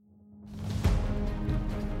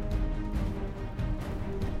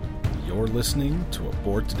You're listening to a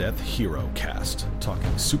Bored to Death Hero Cast,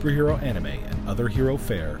 talking superhero anime and other hero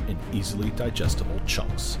fare in easily digestible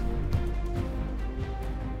chunks.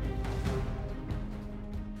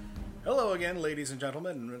 Hello again, ladies and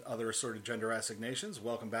gentlemen, and other assorted gender assignations.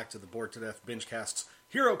 Welcome back to the Bored to Death Binge Cast's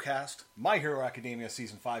Hero Cast, My Hero Academia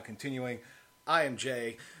Season 5 continuing. I am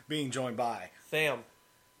Jay, being joined by Sam.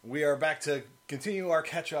 We are back to continue our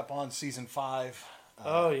catch-up on Season 5.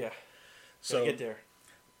 So get there.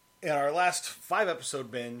 In our last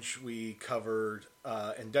 5-episode binge, we covered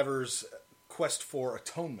Endeavor's quest for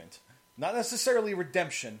atonement. Not necessarily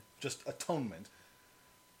redemption, just atonement.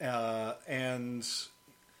 And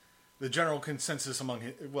the general consensus among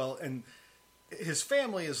and his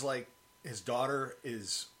family is like, his daughter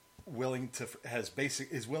is willing to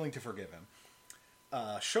forgive him.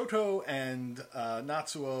 Shoto and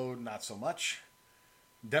Natsuo, not so much.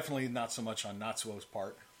 Definitely not so much on Natsuo's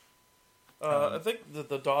part. I think that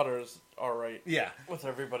the daughter's all right. Yeah, with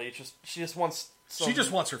everybody. She just wants. She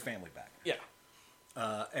just wants her family back. Yeah.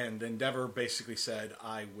 And Endeavor basically said,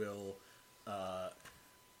 "I will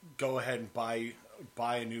go ahead and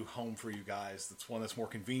buy a new home for you guys. That's one that's more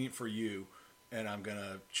convenient for you, and I'm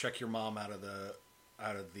gonna check your mom out of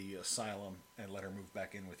the asylum and let her move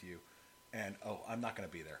back in with you. And I'm not gonna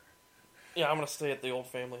be there. Yeah, I'm gonna stay at the old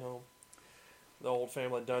family home, the old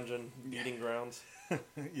family dungeon meeting grounds."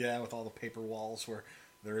 Yeah, with all the paper walls where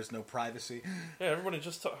there is no privacy. Yeah, everybody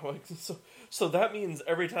just so that means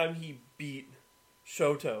every time he beat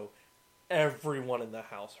Shoto, everyone in the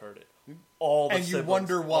house heard it. All the siblings, you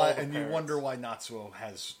wonder why parents. Natsuo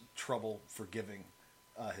has trouble forgiving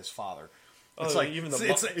his father.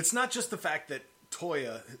 It's not just the fact that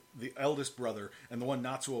Toya, the eldest brother, and the one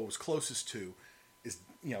Natsuo was closest to, is,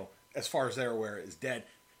 as far as they're aware, is dead.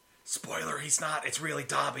 Spoiler, he's not. It's really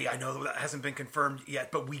Dabi. I know that hasn't been confirmed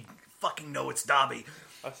yet, but we fucking know it's Dabi.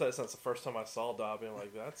 I said since the first time I saw Dabi, I'm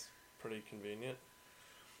like, that's pretty convenient.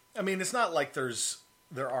 I mean, it's not like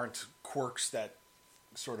there aren't quirks that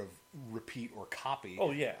sort of repeat or copy.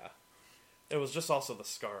 Oh, yeah. It was just also the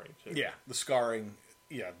scarring, too. Yeah, the scarring.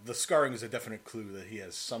 Yeah, the scarring is a definite clue that he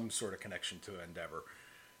has some sort of connection to Endeavor.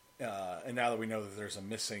 And now that we know that there's a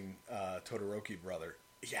missing Todoroki brother,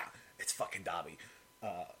 yeah, it's fucking Dabi.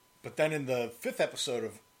 But then in the 5th episode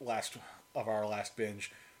of our last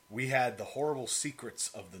binge, we had the horrible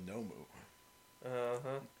secrets of the Nomu.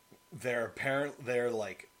 Uh-huh. They're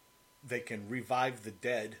like, they can revive the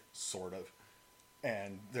dead, sort of,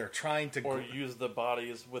 and they're trying to... Or use the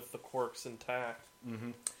bodies with the quirks intact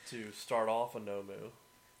to start off a Nomu.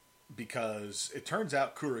 Because it turns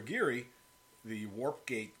out Kurogiri, the Warp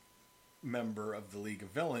Gate member of the League of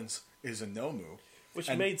Villains, is a Nomu. Which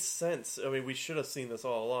made sense. I mean, we should have seen this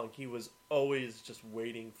all along. He was always just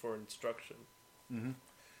waiting for instruction. Mm-hmm.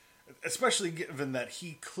 Especially given that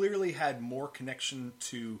he clearly had more connection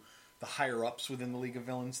to the higher-ups within the League of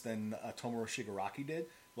Villains than Tomura Shigaraki did.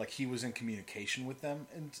 Like, he was in communication with them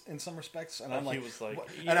in some respects. And I'm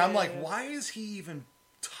like, why is he even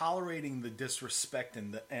tolerating the disrespect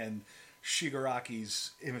and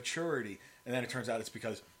Shigaraki's immaturity? And then it turns out it's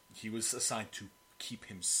because he was assigned to keep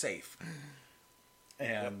him safe.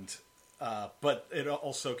 And, but it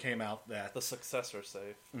also came out that... The successor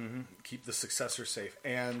safe. Mm-hmm, keep the successor safe.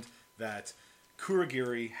 And that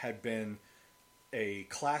Kurogiri had been a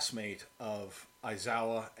classmate of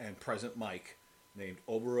Aizawa and Present Mike named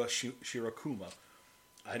Obara Shirakuma.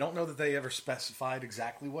 I don't know that they ever specified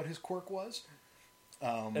exactly what his quirk was.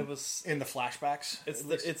 It was... In the flashbacks.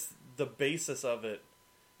 It's the basis of it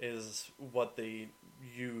is what they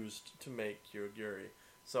used to make Kurogiri.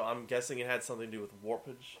 So I'm guessing it had something to do with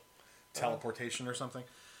warpage, teleportation, or something.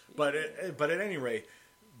 But at any rate,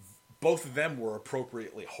 both of them were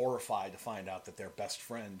appropriately horrified to find out that their best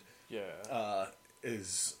friend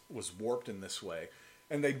was warped in this way,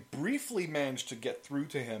 and they briefly managed to get through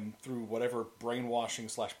to him through whatever brainwashing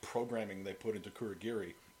 / programming they put into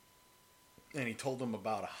Kurogiri, and he told them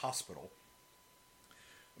about a hospital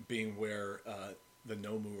being where the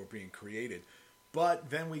Nomu were being created. But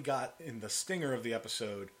then we got, in the stinger of the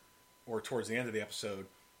episode, or towards the end of the episode,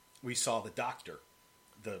 we saw the doctor,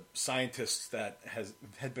 the scientist that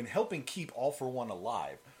had been helping keep All for One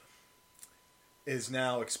alive, is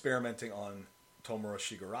now experimenting on Tomura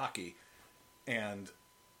Shigaraki, and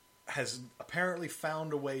has apparently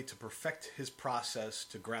found a way to perfect his process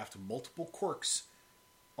to graft multiple quirks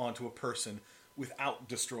onto a person without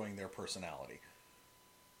destroying their personality.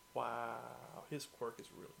 Wow, his quirk is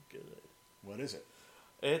really good. What is it?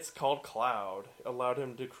 It's called Cloud. It allowed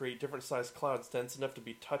him to create different sized clouds dense enough to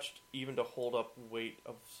be touched, even to hold up weight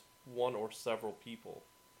of one or several people.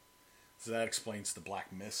 So that explains the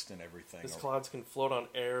black mist and everything. His clouds can float on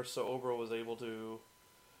air, so Obra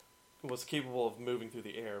was capable of moving through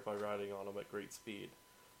the air by riding on them at great speed.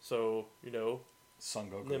 So,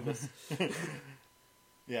 Son Goku. Nimbus.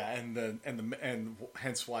 Yeah, and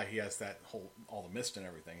hence why he has that all the mist and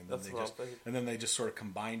everything. And then That's what I'm thinking. and then they just sort of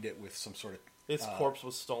combined it with some sort of His corpse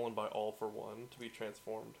was stolen by All for One to be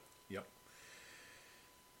transformed. Yep.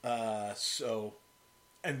 And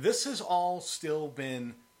this has all still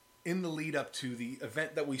been in the lead up to the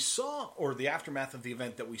event that we saw, or the aftermath of the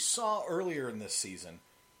event that we saw earlier in this season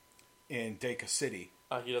in Deka City.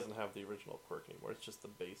 He doesn't have the original quirk anymore. It's just the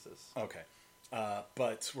basis. Okay.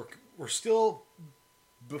 But we're still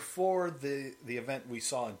before the event we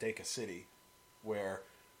saw in Deka City, where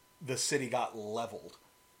the city got leveled.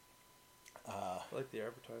 I like the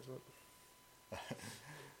advertisement.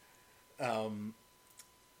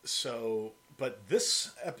 But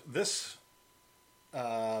this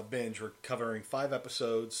binge, we're covering 5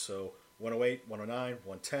 episodes, so 108, 109,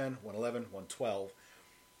 110, 111, 112.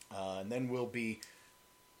 And then we'll be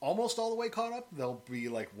almost all the way caught up. There'll be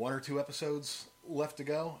like 1 or 2 episodes left to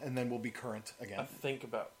go, and then we'll be current again. I think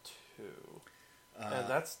about 2. And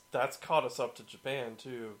that's caught us up to Japan,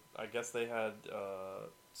 too. I guess they had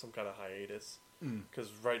some kind of hiatus.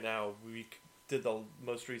 Because right now, we did the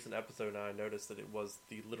most recent episode, and I noticed that it was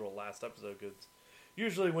the literal last episode. Because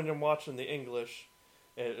usually when you're watching the English,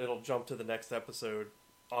 it'll jump to the next episode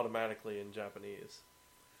automatically in Japanese.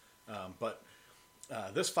 But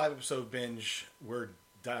this 5-episode binge, we're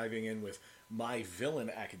diving in with My Villain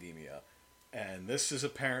Academia. And this is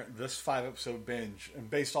this 5-episode binge, and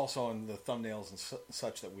based also on the thumbnails and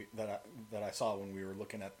such that I saw when we were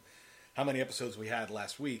looking at how many episodes we had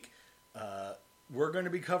last week, we're going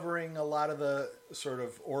to be covering a lot of the sort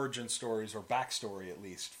of origin stories, or backstory at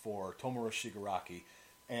least, for Tomura Shigaraki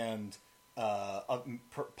and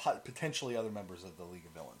potentially other members of the League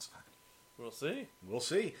of Villains. We'll see. We'll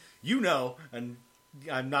see. You know, and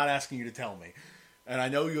I'm not asking you to tell me. And I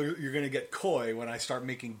know you're going to get coy when I start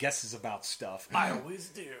making guesses about stuff. I always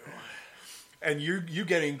do. And you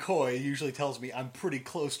getting coy usually tells me I'm pretty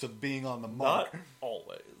close to being on the mark. Not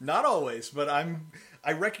always. Not always, but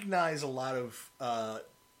I recognize a lot of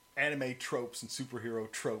anime tropes and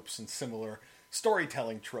superhero tropes and similar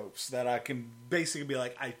storytelling tropes that I can basically be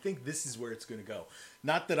like, I think this is where it's going to go.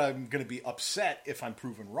 Not that I'm going to be upset if I'm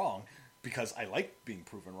proven wrong, because I like being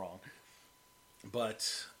proven wrong.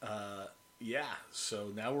 But yeah,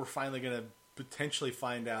 so now we're finally going to potentially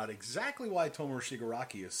find out exactly why Tomura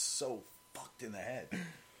Shigaraki is so fucked in the head.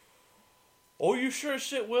 Oh, you sure as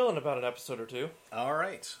shit will in about an episode or 2. All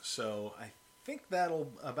right, so I think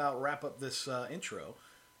that'll about wrap up this intro.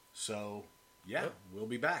 So, yeah, We'll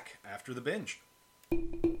be back after the binge.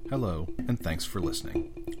 Hello, and thanks for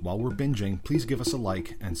listening. While we're binging, please give us a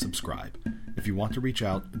like and subscribe. If you want to reach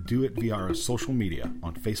out, do it via our social media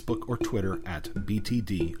on Facebook or Twitter at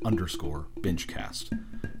BTD_Bingecast.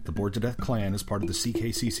 The Bored to Death Clan is part of the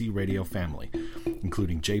CKCC radio family,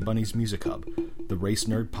 including J Bunny's Music Hub, the Race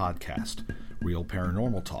Nerd Podcast, Real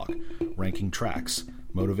Paranormal Talk, Ranking Tracks,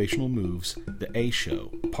 Motivational Moves, The A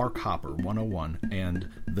Show, Park Hopper 101, and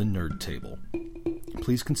The Nerd Table.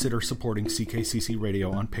 Please consider supporting CKCC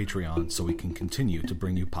Radio on Patreon so we can continue to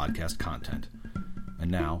bring you podcast content. And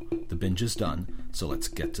now, the binge is done, so let's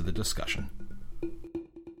get to the discussion.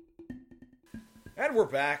 And we're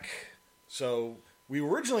back. So, we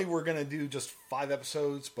originally were going to do just 5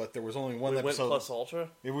 episodes, but there was only one episode. We went plus ultra?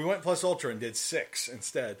 Yeah, we went plus ultra and did 6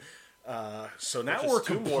 instead. So now we're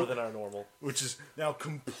 2 more than our normal. Which is now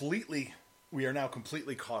we are now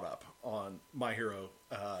completely caught up on My Hero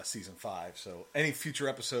Season 5. So any future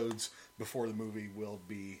episodes before the movie we'll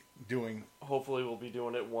be doing. Hopefully we'll be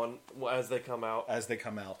doing it as they come out.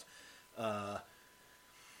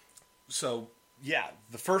 So yeah,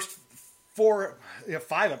 the first 5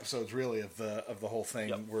 episodes really of the whole thing.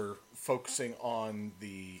 Yep. We're focusing on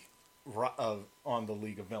the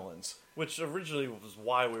League of Villains, which originally was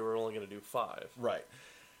why we were only going to do 5. Right,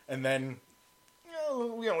 and then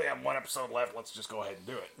we only have 1 episode left. Let's just go ahead and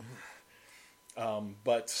do it.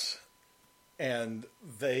 And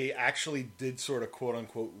they actually did sort of quote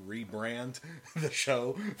unquote rebrand the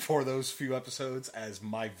show for those few episodes as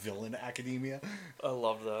My Villain Academia. I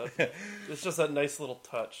love that. It's just that nice little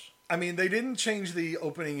touch. I mean, they didn't change the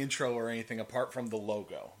opening intro or anything apart from the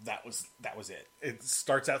logo. That was it. It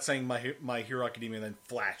starts out saying My Hero Academia, and then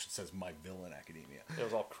flash, it says My Villain Academia. It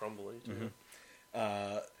was all crumbly, too.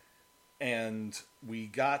 Mm-hmm. And we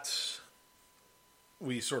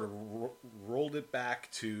sort of rolled it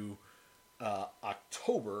back to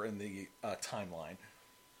October in the timeline.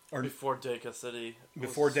 or before Deka City.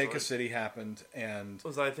 Before Deka City happened, and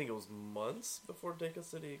I think it was months before Deka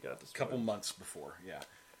City got destroyed. A couple months before, yeah.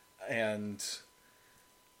 And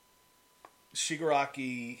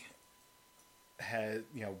Shigaraki had,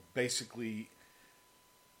 basically,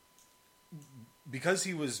 because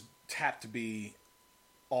he was tapped to be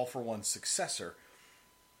All for One's successor,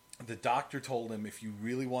 the doctor told him, if you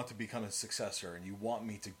really want to become a successor and you want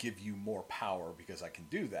me to give you more power because I can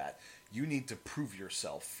do that, you need to prove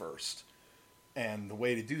yourself first. And the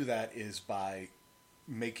way to do that is by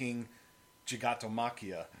making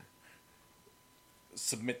Gigantomachia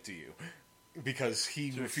submit to you. Because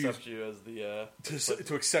he refused accept you as the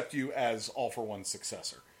to accept you as All for One's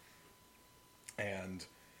successor. And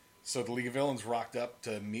so the League of Villains rocked up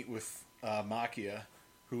to meet with Machia,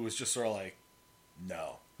 who was just sort of like,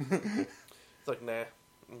 no. It's like, nah,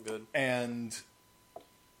 I'm good. And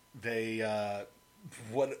they,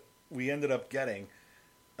 what we ended up getting,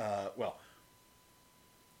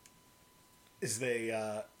 is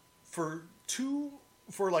they, for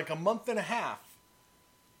like a month and a half,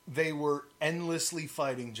 they were endlessly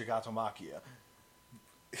fighting Gigantomachia,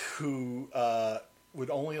 who would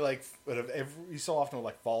only every so often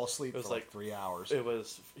would fall asleep for 3 hours.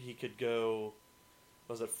 He could go,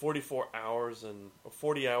 was it 44 hours and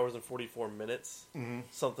 40 hours and 44 minutes? Mm-hmm.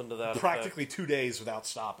 Something to that Practically effect. 2 days without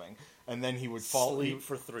stopping. And then he would sleep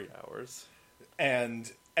for 3 hours.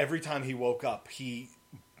 And every time he woke up, he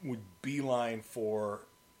would beeline for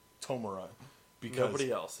Tomura. Because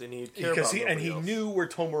nobody else. He knew where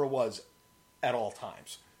Tomura was at all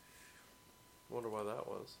times. Wonder why that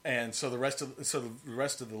was. And so the rest of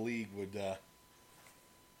the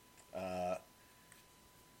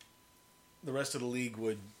league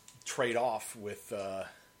would trade off with the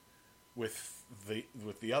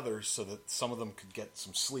others so that some of them could get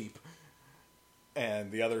some sleep,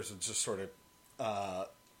 and the others would just sort of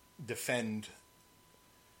defend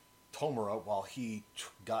Tomura while he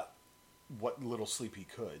got what little sleep he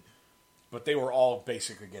could. But they were all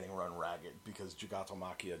basically getting run ragged because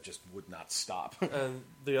Gigantomachia just would not stop. And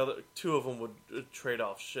the other two of them would trade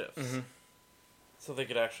off shifts. Mm-hmm. So they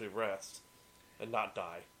could actually rest and not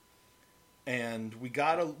die. And we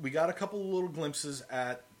got a couple of little glimpses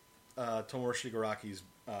at Tomura Shigaraki's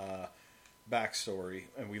backstory,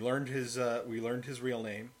 and we learned his real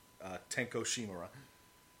name, Tenko Shimura.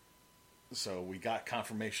 So we got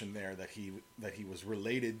confirmation there that he was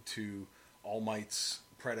related to All Might's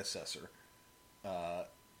predecessor, Nana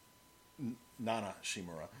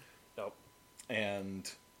Shimura. Nope. And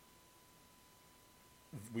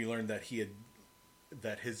we learned that he had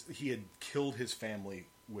killed his family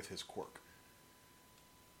with his quirk,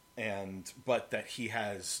 but that he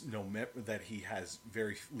has that he has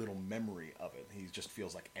very little memory of it. He just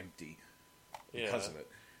feels like empty because of it.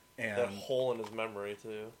 And that hole in his memory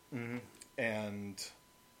too. Mm-hmm. And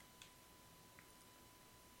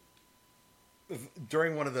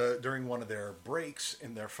during one of their breaks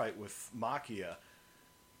in their fight with Machia,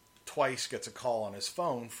 Twice gets a call on his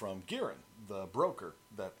phone from Giran, the broker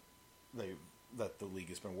that the League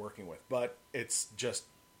has been working with. But it's just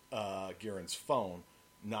Giran's phone,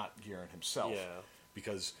 not Giran himself. Yeah.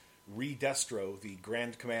 Because Re-Destro, the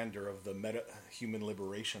Grand Commander of the Meta-Human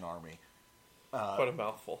Liberation Army... quite a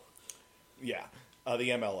mouthful. Yeah. The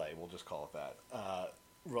MLA, we'll just call it that.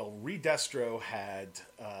 Re-Destro had...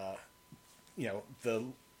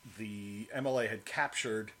 the MLA had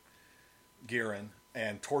captured Giran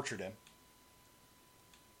and tortured him.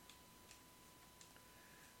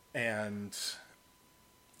 And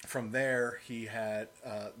from there, he had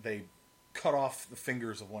they cut off the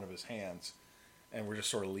fingers of one of his hands, and were just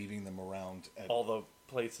sort of leaving them around at all the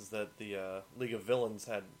places that the League of Villains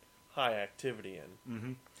had high activity in.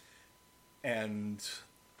 Mm-hmm. And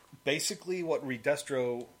basically, what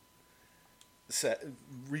Re-Destro said,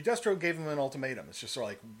 Re-Destro gave him an ultimatum. It's just sort of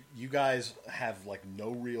like, you guys have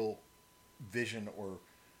no real vision or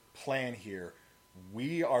plan here.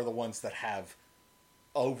 We are the ones that have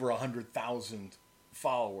over 100,000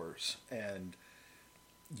 followers, and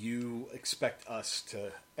you expect us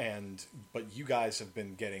to, but you guys have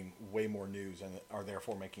been getting way more news and are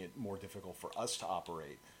therefore making it more difficult for us to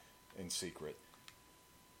operate in secret.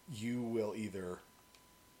 You will either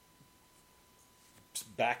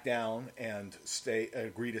back down and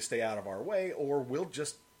agree to stay out of our way, or we'll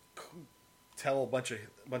just tell a bunch of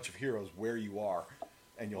heroes where you are,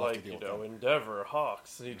 and you'll have to deal with them. Endeavor,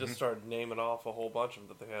 Hawks, and he just started naming off a whole bunch of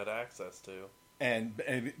them that they had access to.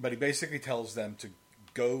 But he basically tells them to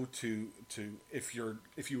go to if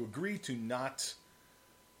you agree to not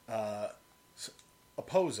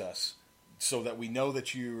oppose us, so that we know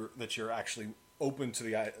that you're actually open to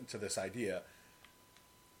this idea,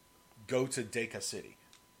 go to Deka City.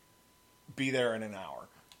 Be there in an hour.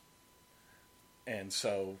 And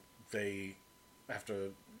so they have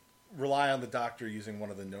to rely on the Doctor using one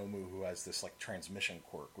of the Nomu who has this like transmission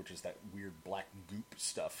quirk, which is that weird black goop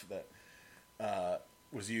stuff that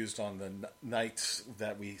was used on the nights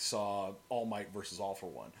that we saw All Might versus All for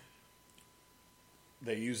One.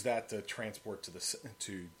 They use that to transport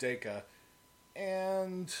to Deka,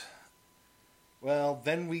 and well,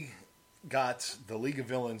 then we got the League of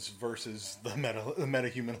Villains versus the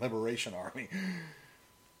Metahuman Liberation Army.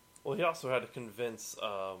 Well, he also had to convince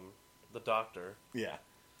the Doctor. Yeah.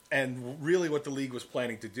 And really what the League was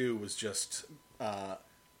planning to do was just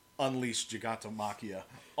unleash Gigantomachia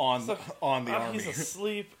on the army. He's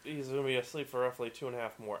asleep. He's going to be asleep for roughly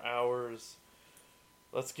 2.5 more hours.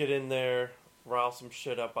 Let's get in there, rile some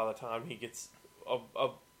shit up. By the time he gets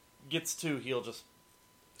to, he'll just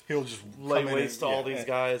lay waste to all these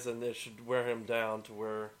guys, and it should wear him down to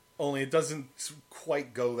where... Only it doesn't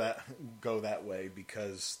quite go that way,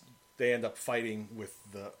 because they end up fighting with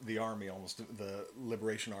the army the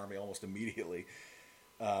Liberation Army almost immediately.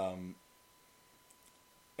 And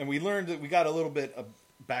we learned that we got a little bit of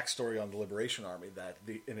backstory on the Liberation Army, that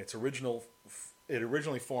it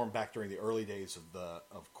originally formed back during the early days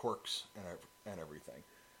of quirks and everything,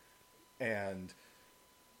 and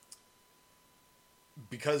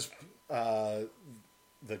because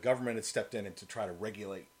the government had stepped in and to try to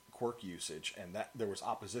regulate quirk usage, and that there was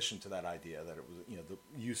opposition to that idea that it was, the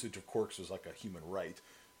usage of quirks was like a human right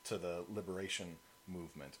to the liberation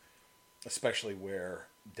movement, especially where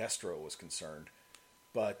Destro was concerned.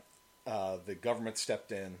 But the government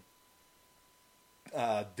stepped in,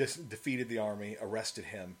 defeated the army, arrested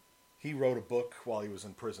him. He wrote a book while he was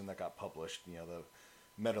in prison that got published, the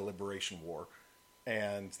Meta Liberation War,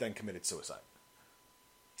 and then committed suicide.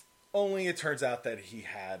 Only it turns out that he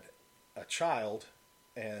had a child,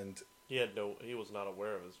 and he was not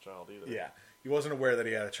aware of his child either. Yeah, he wasn't aware that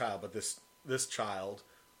he had a child, but this child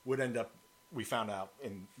would end up, we found out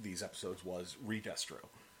in these episodes, was Redestro.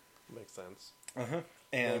 Makes sense. Uh-huh.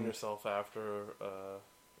 And name yourself after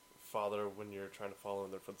father when you're trying to follow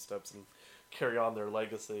in their footsteps and carry on their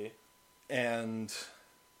legacy. And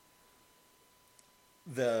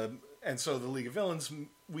so the League of Villains,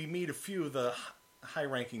 we meet a few of the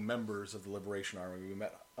high-ranking members of the Liberation Army. We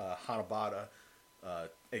met Hanabata,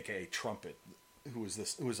 aka Trumpet, who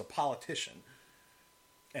was a politician,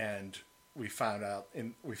 and we found out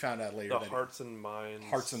later the that Hearts and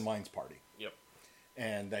Minds Party. Yep.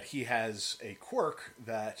 And that he has a quirk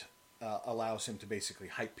that allows him to basically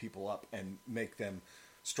hype people up and make them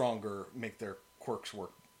stronger, make their quirks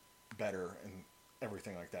work better, and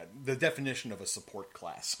everything like that. The definition of a support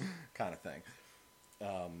class kind of thing.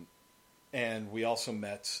 And we also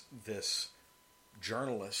met this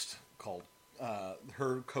journalist called,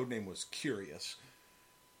 her codename was Curious,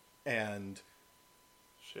 and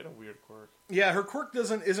she had a weird quirk. Yeah, her quirk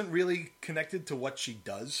isn't really connected to what she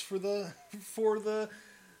does for the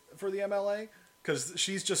MLA, because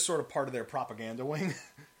she's just sort of part of their propaganda wing.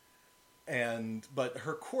 But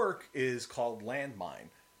her quirk is called Landmine.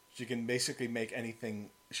 She can basically make anything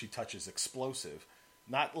she touches explosive.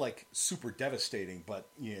 Not like super devastating, but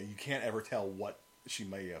you can't ever tell what she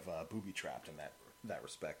may have booby-trapped in that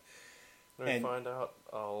respect. And find out,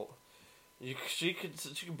 she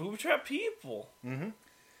could booby-trap people. Mm-hmm.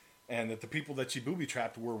 And that the people that she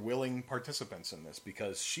booby-trapped were willing participants in this,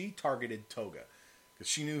 because she targeted Toga. Because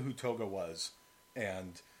she knew who Toga was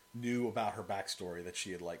and knew about her backstory, that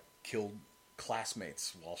she had killed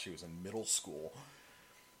classmates while she was in middle school.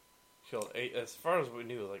 Killed as far as we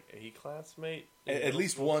knew, a classmate? At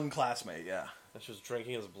least one classmate, yeah. And she was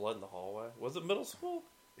drinking his blood in the hallway. Was it middle school?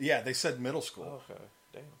 Yeah, they said middle school. Oh, okay,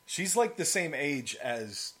 damn. She's the same age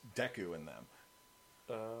as Deku in them.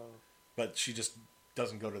 But she just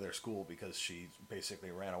doesn't go to their school because she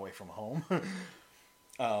basically ran away from home.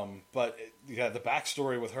 But the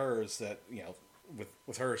backstory with her is that,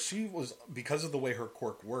 with her, she was, because of the way her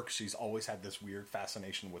quirk works, she's always had this weird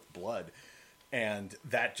fascination with blood. And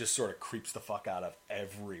that just sort of creeps the fuck out of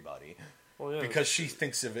everybody. Well, yeah, because she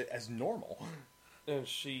thinks of it as normal. And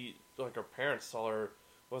she, her parents saw her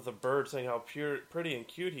with a bird saying how pretty and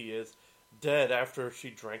cute he is, dead after she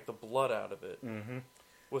drank the blood out of it. Mm-hmm.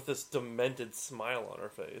 With this demented smile on her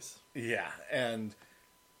face. Yeah, and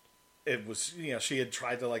it was, she had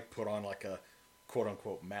tried to put on a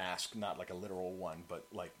quote-unquote mask, not a literal one, but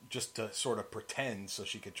just to sort of pretend so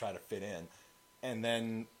she could try to fit in. And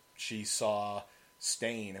then she saw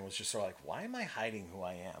Stain and was just sort of why am I hiding who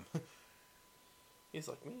I am? He's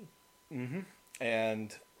like me. Mm-hmm.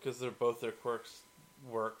 And because they're both their quirks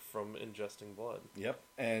work from ingesting blood. Yep.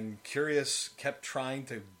 And Curious kept trying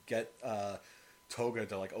to get Toga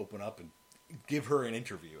to like open up and give her an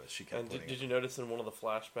interview as she kept. And did you notice in one of the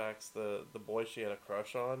flashbacks the boy she had a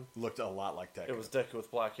crush on looked a lot like Deku? It was Deku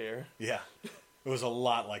with black hair. Yeah, it was a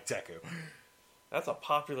lot like Deku. That's a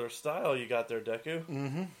popular style you got there, Deku.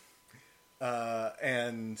 Mm-hmm.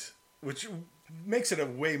 And which makes it a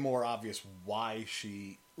way more obvious why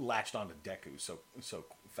she latched onto Deku so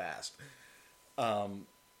fast.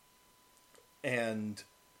 And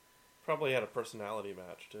probably had a personality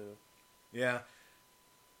match too. Yeah.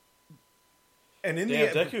 And in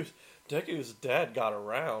damn, Deku's dad got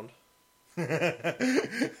around.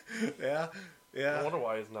 Yeah. I wonder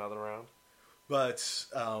why he's not around. But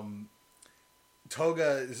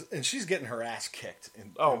Toga is, and she's getting her ass kicked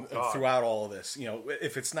throughout all of this. You know,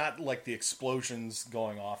 if it's not like the explosions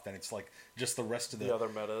going off, then it's like just the rest of the other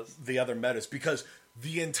metas. The other metas, because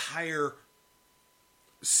the entire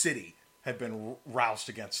city had been roused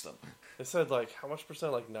against them. They said like how much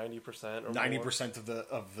percent? Like 90% or 90%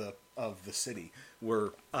 of the city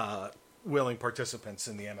were willing participants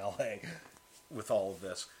in the MLA with all of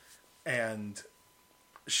this, and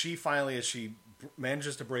she finally, as she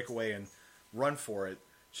manages to break away and run for it,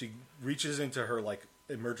 she reaches into her like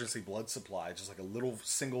emergency blood supply, just like a little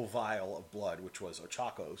single vial of blood, which was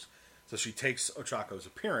Ochako's. So she takes Ochako's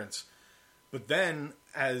appearance, but then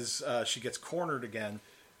as she gets cornered again.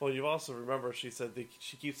 Well, you also remember she said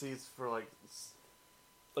she keeps these for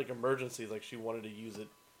like emergencies, like she wanted to use it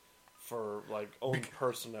for like own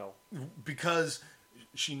personnel. Because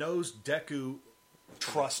she knows Deku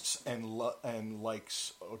trusts and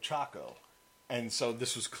likes Ochako, and so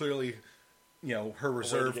this was clearly, you know, her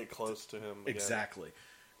reserve to get close to him. Again. Exactly.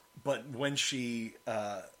 But when she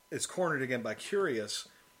is cornered again by Curious,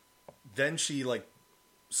 then she like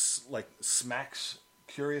smacks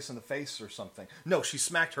Curious in the face or something. No, she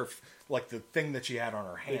smacked her like the thing that she had on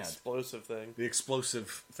her hand. The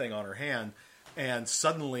explosive thing on her hand, and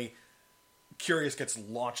suddenly Curious gets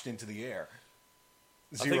launched into the air.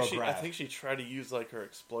 I think she tried to use like her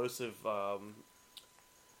explosive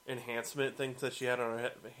enhancement thing that she had on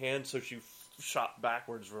her hand, so she shot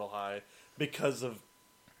backwards real high because of.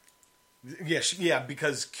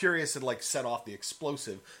 Because Curious had like set off the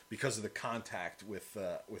explosive because of the contact with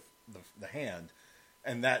the hand,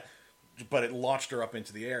 and that, but it launched her up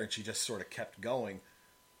into the air, and she just sort of kept going,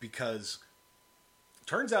 because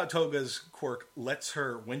turns out Toga's quirk lets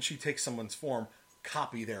her, when she takes someone's form,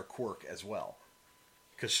 copy their quirk as well.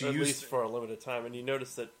 Because she at least for a limited time, and you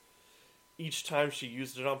notice that each time she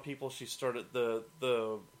used it on people, she started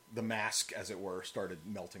the mask, as it were, started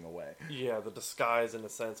melting away. Yeah, the disguise, in a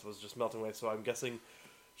sense, was just melting away. So I'm guessing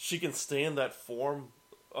she can stay in that form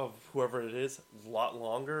of whoever it is a lot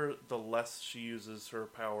longer, the less she uses her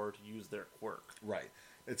power to use their quirk. Right.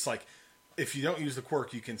 It's like, if you don't use the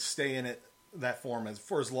quirk, you can stay in that form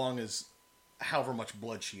for as long as however much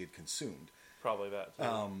blood she had consumed. Probably that,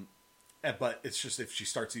 too. But it's just if she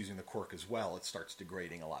starts using the quirk as well, it starts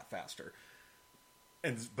degrading a lot faster.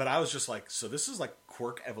 But I was just like, so this is like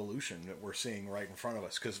quirk evolution that we're seeing right in front of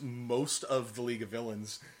us, because most of the League of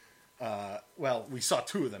Villains, we saw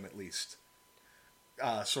two of them at least,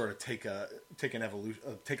 sort of take an evolution,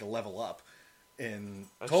 take a level up. In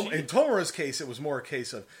Tomura's case, it was more a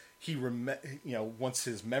case of once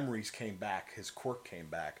his memories came back, his quirk came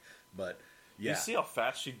back. But yeah, you see how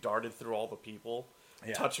fast she darted through all the people.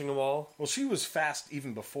 Yeah. Touching them all. Well, she was fast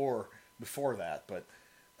even before that, but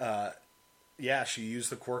she used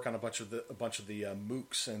the quirk on a bunch of the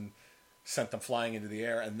mooks and sent them flying into the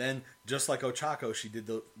air. And then, just like Ochako, she did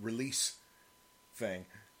the release thing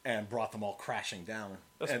and brought them all crashing down.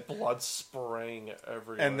 There's blood spraying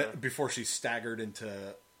everywhere. And before she staggered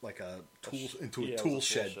into like a tool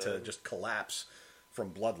shed to just collapse from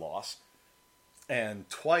blood loss. And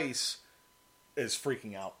Twice is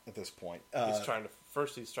freaking out at this point. He's trying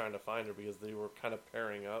to find her because they were kind of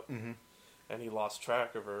pairing up, and he lost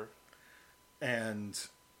track of her. And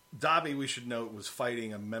Dabi, we should note, was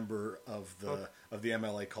fighting a member of the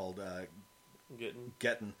MLA called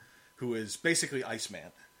Getten, who is basically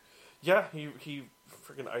Iceman. Yeah, he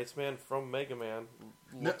freaking Iceman from Mega Man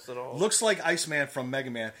looks like Iceman from Mega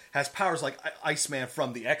Man, has powers like Iceman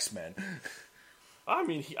from the X-Men. I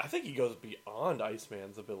mean, I think he goes beyond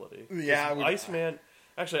Iceman's ability. Yeah, Iceman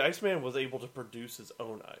was able to produce his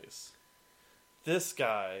own ice. This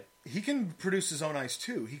guy, he can produce his own ice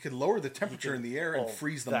too. He could lower the temperature in the air and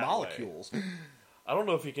freeze the molecules. I don't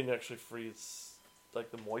know if he can actually freeze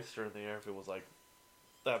like the moisture in the air if it was like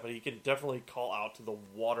that, but he can definitely call out to the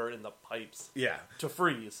water in the pipes. Yeah, to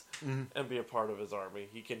freeze and be a part of his army.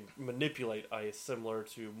 He can manipulate ice, similar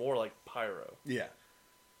to more like Pyro. Yeah.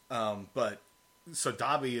 But so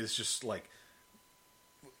Dabi is just like,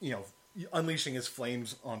 unleashing his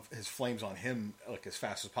flames on him like as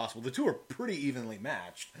fast as possible. The two are pretty evenly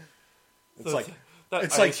matched. It's like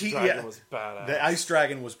that Ice Dragon was badass. The Ice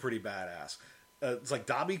Dragon was pretty badass. It's like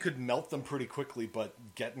Dabi could melt them pretty quickly, but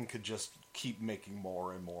Getten could just keep making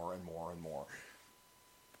more and more and more and more.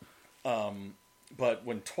 But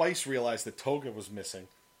when Twice realized that Toga was missing,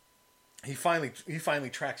 he finally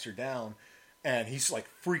tracks her down, and he's like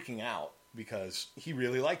freaking out because he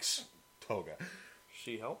really likes Toga.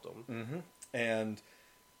 She helped him, and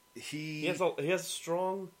he has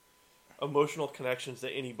strong emotional connections to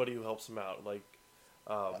anybody who helps him out, like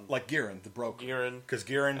Giran, the broker. Because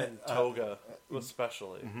Giran and Toga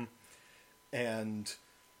especially, and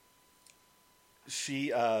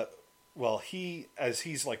she, he as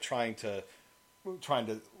he's like trying to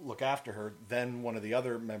look after her, then one of the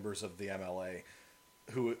other members of the MLA,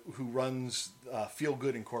 who runs Feel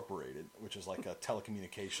Good Incorporated, which is like a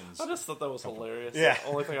telecommunications. I just thought that was hilarious. Yeah. The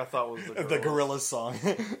only thing I thought was the Gorillaz song.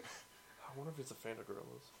 I wonder if he's a fan of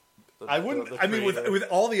Gorillaz. I wouldn't. I mean, with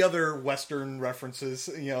all the other Western references,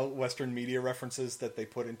 Western media references that they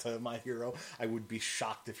put into My Hero, I would be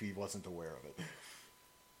shocked if he wasn't aware of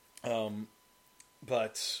it.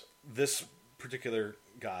 But this particular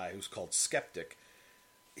guy, who's called Skeptic,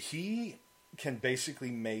 he can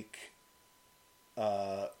basically make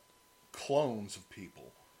clones of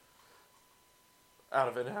people out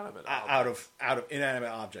of inanimate objects. Out of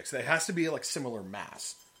inanimate objects. It has to be like similar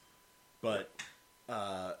mass, but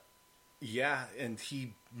and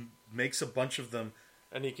he makes a bunch of them,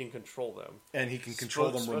 and he can control them,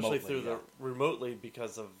 remotely, through remotely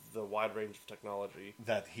because of the wide range of technology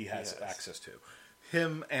that he has access to.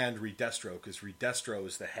 Him and Redestro, because Redestro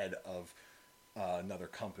is the head of another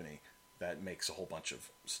company that makes a whole bunch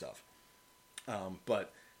of stuff.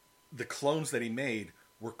 But the clones that he made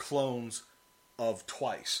were clones of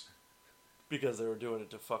Twice. Because they were doing it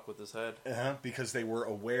to fuck with his head. Because they were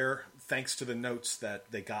aware, thanks to the notes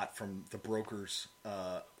that they got from the broker's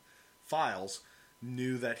files,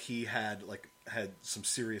 knew that he had some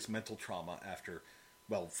serious mental trauma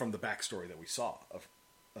from the backstory that we saw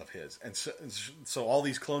of his. And so all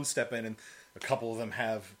these clones step in, and a couple of them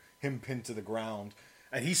have him pinned to the ground.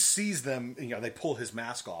 And he sees them, they pull his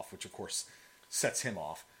mask off, which of course sets him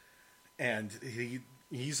off. And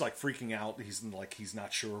he's like freaking out. He's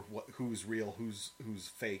not sure who's real, who's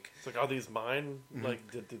fake. It's like, are these mine? Mm-hmm.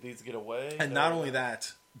 Like, did these get away? And not only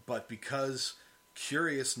that, but because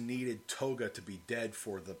Curious needed Toga to be dead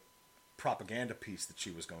for the propaganda piece that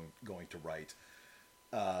she was going to write,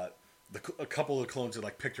 a couple of the clones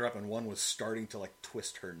had picked her up, and one was starting to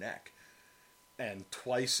twist her neck. And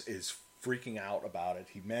Twice is freaking out about it.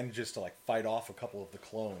 He manages to fight off a couple of the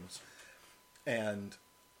clones, and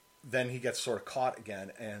then he gets sort of caught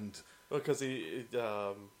again. And because he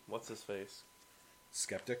what's his face?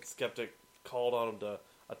 Skeptic called on him to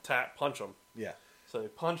punch him. Yeah. So he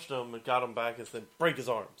punched him and got him back, and then break his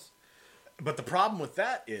arms. But the problem with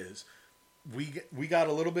that is we got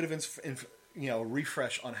a little bit of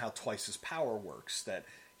refresh on how Twice's power works. That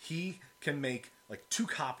he can make 2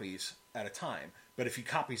 copies at a time, but if he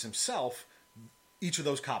copies himself, each of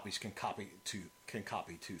those copies can copy 2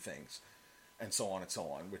 things, and so on and so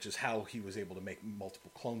on. Which is how he was able to make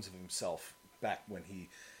multiple clones of himself back when he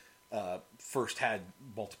first had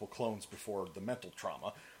multiple clones before the mental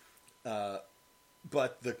trauma.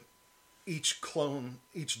 But each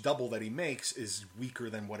double that he makes is weaker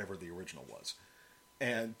than whatever the original was.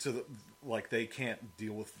 And they can't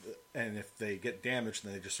deal with and if they get damaged,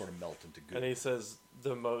 then they just sort of melt into goo. And he says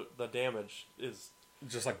the damage is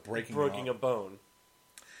just like breaking a bone.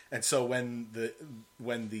 And so when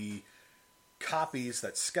the copies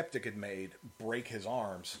that Skeptic had made break his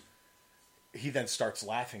arms, he then starts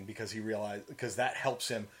laughing because because that helps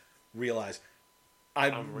him realize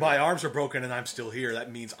my arms are broken and I'm still here.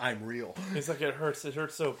 That means I'm real. He's like, it hurts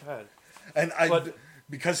so bad. And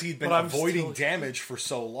because he'd been avoiding damage for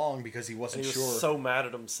so long because he wasn't sure. He was so mad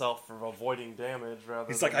at himself for avoiding damage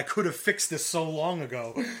He's like, I could have fixed this so long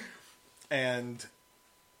ago. And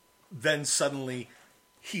then suddenly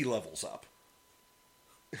he levels up.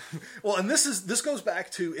 Well, and this goes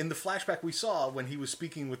back to in the flashback we saw when he was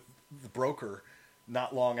speaking with the broker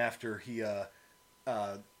not long after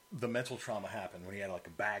the mental trauma happened, when he had a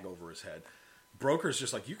bag over his head. Broker's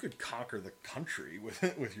just like, you could conquer the country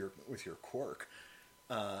with your quirk.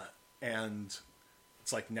 And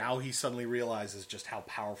it's like now he suddenly realizes just how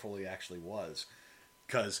powerful he actually was,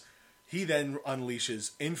 because he then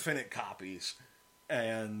unleashes infinite copies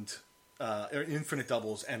and infinite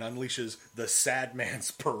doubles and unleashes the Sad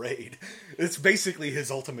Man's Parade. It's basically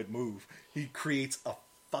his ultimate move. He creates a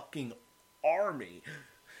fucking army.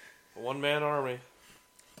 One-man army.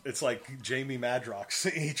 It's like Jamie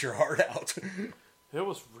Madrox, eat your heart out. It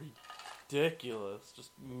was ridiculous. Just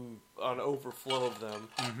an overflow of them.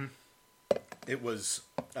 Mm-hmm. It was,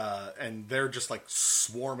 and they're just like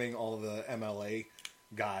swarming all the MLA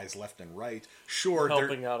guys left and right. Sure,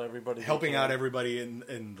 helping out everybody. Helping out everybody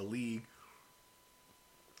in the league.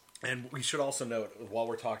 And we should also note, while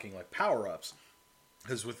we're talking like power-ups,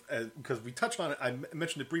 because we touched on it, I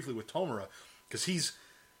mentioned it briefly with Tomura, because he's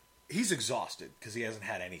exhausted because he hasn't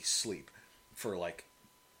had any sleep for like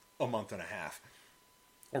a month and a half,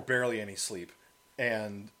 or barely any sleep,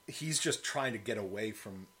 and he's just trying to get away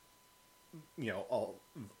from, you know,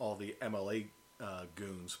 all the MLA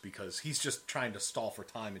goons, because he's just trying to stall for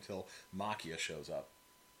time until Makia shows up.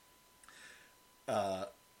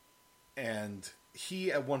 And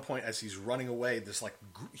he, at one point, as he's running away, this like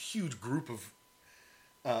huge group of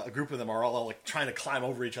them are all like trying to climb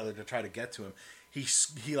over each other to try to get to him.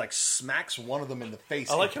 He like smacks one of them in the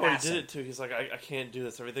face. I like how he did it too. He's like, I can't do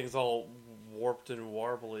this. Everything's all warped and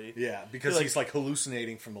warbly. Yeah, because he's like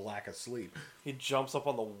hallucinating from the lack of sleep. He jumps up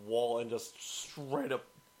on the wall and just straight up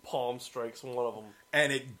palm strikes one of them.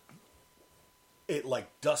 And it like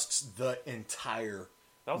dusts the entire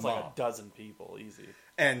That was mob. like a dozen people, easy.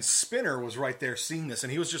 And Spinner was right there seeing this,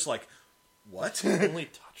 and he was just like, what? Only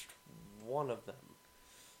touched one of them.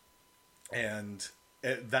 And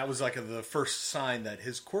that was like the first sign that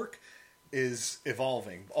his quirk is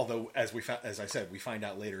evolving. Although, as I said, we find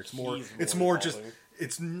out later, it's more just,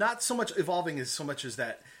 it's not so much evolving as so much as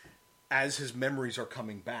that as his memories are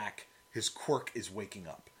coming back, his quirk is waking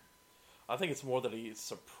up. I think it's more that he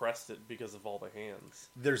suppressed it because of all the hands.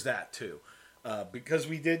 There's that too. Because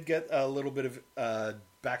we did get a little bit of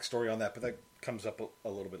backstory on that, but that comes up a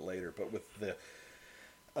little bit later. But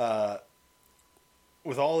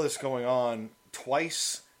with all this going on,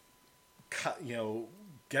 Twice,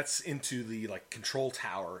 gets into the like control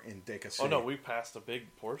tower in Deka City. Oh no, we passed a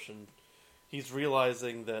big portion. He's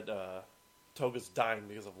realizing that Toga's dying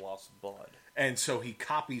because of loss of blood, and so he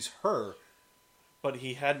copies her. But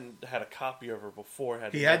he hadn't had a copy of her before.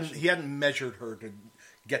 He hadn't measured her to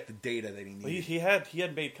get the data that he needed. He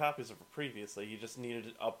had made copies of her previously. He just needed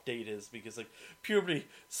to update his because like puberty,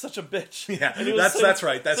 such a bitch. Yeah, that's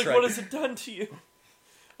right. That's right. What has it done to you?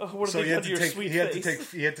 What have they done to your sweet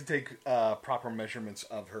face? He had to take proper measurements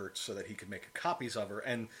of her so that he could make copies of her,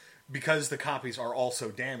 and because the copies are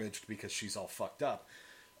also damaged because she's all fucked up.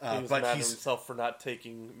 He was mad at himself for not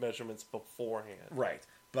taking measurements beforehand. Right.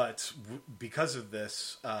 But because of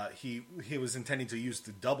this, he was intending to use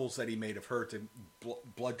the doubles that he made of her to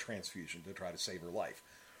blood transfusion to try to save her life.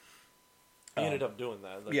 He ended up doing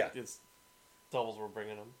that. Yeah. His doubles were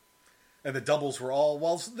bringing him. And the doubles were all,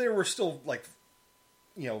 while they were still, like,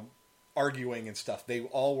 arguing and stuff, they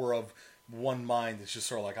all were of one mind. It's just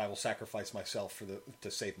sort of like, I will sacrifice myself to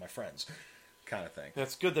save my friends kind of thing. And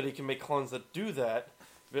it's good that he can make clones that do that,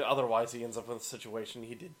 but otherwise he ends up in the situation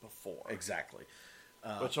he did before. Exactly.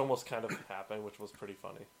 Which almost kind of happened, which was pretty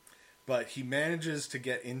funny. But he manages to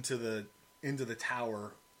get into the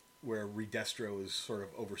tower where Redestro is sort of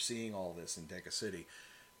overseeing all this in Deka City,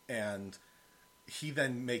 and he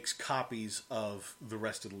then makes copies of the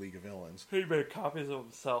rest of the League of Villains. He made copies of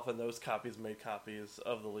himself, and those copies made copies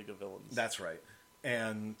of the League of Villains. That's right,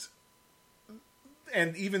 and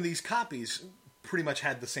even these copies pretty much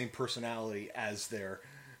had the same personality as their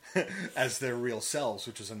real selves,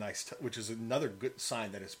 which is another good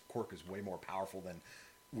sign that his quirk is way more powerful than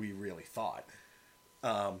we really thought.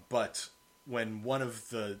 But when one of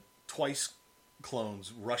the Twice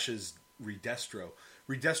clones rushes Redestro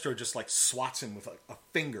just like swats him with a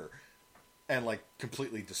finger and like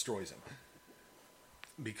completely destroys him.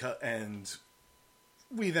 And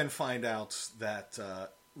we then find out that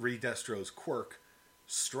Redestro's quirk,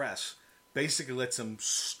 Stress, basically lets him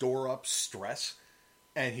store up stress.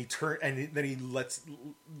 And then he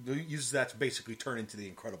uses that to basically turn into the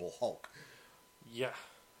Incredible Hulk. Yeah.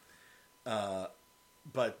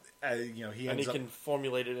 But he can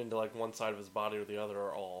formulate it into like one side of his body or the other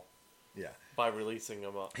or all. Yeah. By releasing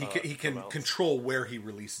him. He can control where he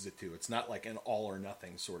releases it to. It's not like an all or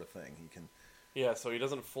nothing sort of thing. He can. Yeah, so he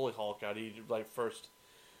doesn't fully Hulk out. He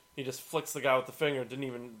he just flicks the guy with the finger. Didn't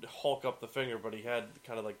even Hulk up the finger, but he had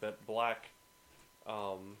kind of like that black.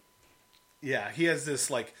 Yeah, he has this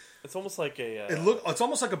like. It's almost like a. It's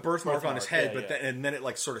almost like a birthmark on his head, then it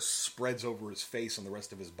like sort of spreads over his face and the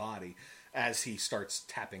rest of his body as he starts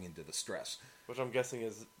tapping into the stress. Which I'm guessing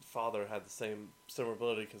his father had the similar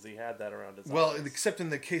ability because he had that around his eyes. Except in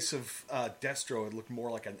the case of Destro, it looked more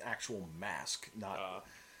like an actual mask, not.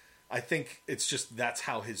 I think it's just that's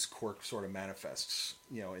how his quirk sort of manifests,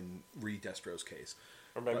 in Reed Destro's case.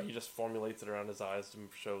 Or maybe he just formulates it around his eyes to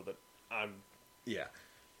show that I'm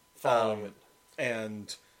following it.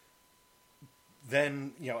 And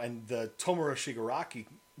then, and the Tomura Shigaraki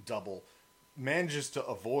double manages to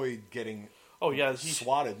avoid getting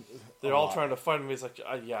swatted. They're all trying to fight him. He's like,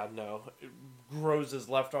 no. It grows his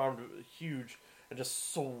left arm to huge and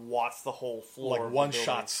just swats the whole floor. Like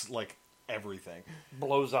one-shots, like, everything.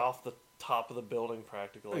 Blows off the top of the building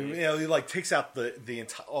practically. He like takes out the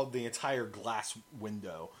entire glass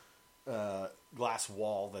window, glass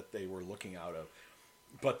wall that they were looking out of.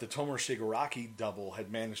 But the Tomura Shigaraki double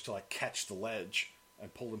had managed to like catch the ledge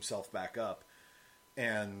and pulled himself back up,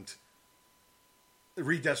 and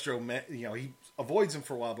Reed Destro, he avoids him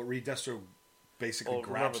for a while, but Reed Destro basically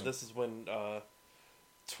grabs him. This is when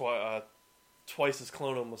Twice's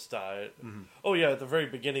clone almost died. Mm-hmm. Oh yeah, at the very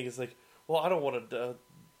beginning, it's like, well, I don't want to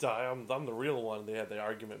die. I'm the real one. They had the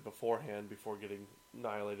argument beforehand before getting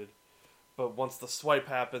annihilated. But once the swipe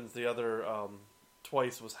happens, the other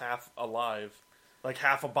Twice was half alive, like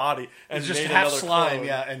half a body, and it's just made half another slime, clone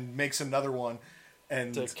and makes another one,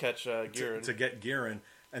 and to catch Giran. To get Giran,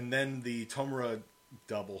 and then the Tomura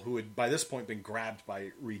double, who had by this point been grabbed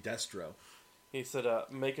by Reed Destro. He said,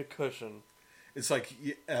 "Make a cushion." It's like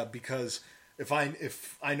because if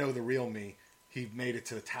I know the real me, he made it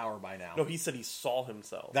to the tower by now. No, he said he saw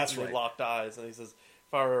himself. That's right. They locked eyes, and he says,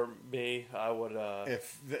 "If I were me, I would."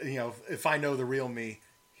 If I know the real me,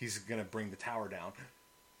 he's gonna bring the tower down,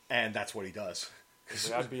 and that's what he does.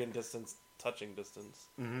 I'd be in touching distance.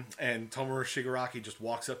 Mm-hmm. And Tomura Shigaraki just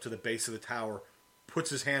walks up to the base of the tower, puts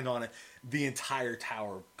his hand on it. The entire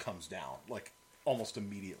tower comes down, like almost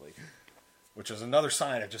immediately, which is another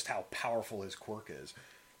sign of just how powerful his quirk is.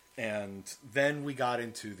 And then we got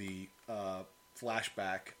into the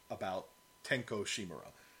flashback about Tenko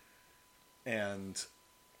Shimura. And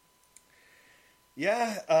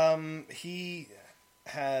he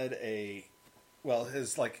had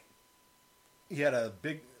he had a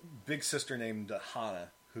big sister named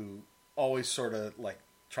Hana who always sort of like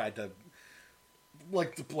tried to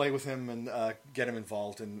play with him and get him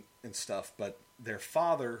involved in stuff, but their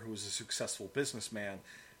father, who was a successful businessman,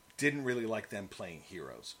 didn't really like them playing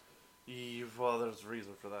heroes. Well, there's a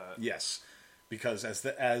reason for that. Yes, because as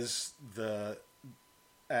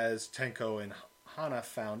Tenko and Hana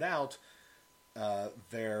found out,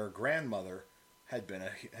 their grandmother had been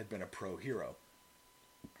a pro hero,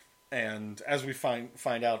 and as we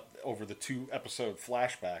find out over the 2-episode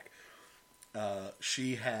flashback,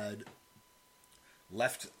 she had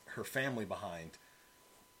left her family behind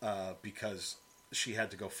because she had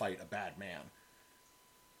to go fight a bad man.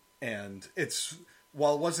 And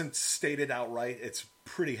while it wasn't stated outright, it's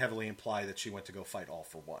pretty heavily implied that she went to go fight All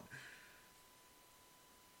for One.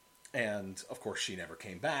 And of course, she never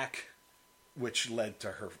came back, which led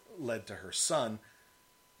to her son,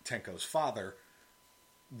 Tenko's father,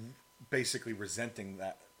 basically resenting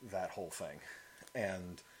that whole thing.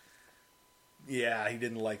 And yeah, he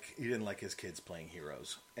didn't like his kids playing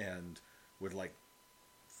heroes, and would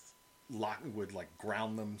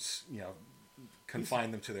ground them,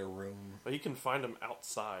 confine them to their room. But he confined them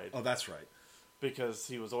outside. Oh, that's right. Because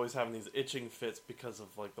he was always having these itching fits because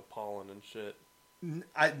of like the pollen and shit.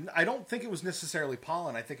 I don't think it was necessarily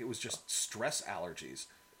pollen. I think it was just stress allergies.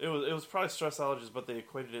 It was probably stress allergies, but they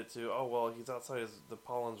equated it to, oh well, he's outside. The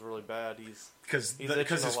pollen's really bad. Because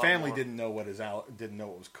his family didn't know what was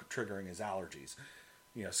triggering his allergies.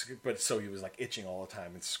 But so he was like itching all the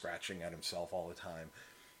time and scratching at himself all the time.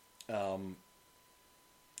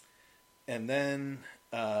 And then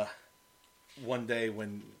one day,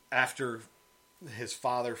 after his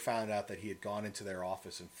father found out that he had gone into their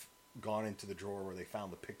office and gone into the drawer where they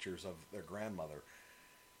found the pictures of their grandmother,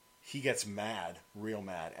 he gets mad, real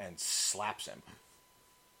mad, and slaps him.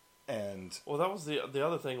 And that was the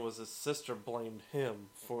other thing, was his sister blamed him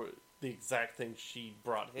for the exact thing she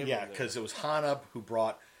brought him. Yeah, because it was Hana who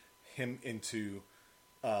brought him into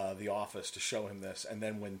the office to show him this, and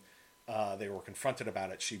then when they were confronted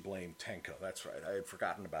about it, she blamed Tenko. That's right, I had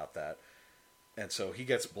forgotten about that. And so he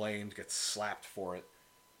gets blamed, gets slapped for it,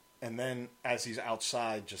 and then as he's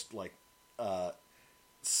outside, just like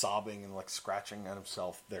sobbing and like scratching at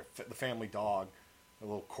himself, the family dog, a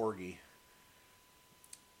little corgi.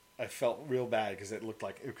 I felt real bad because it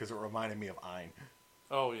reminded me of Ein.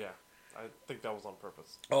 Oh yeah, I think that was on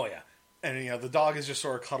purpose. Oh yeah, and the dog is just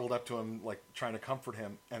sort of cuddled up to him, like trying to comfort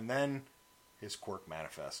him, and then his quirk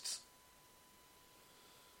manifests,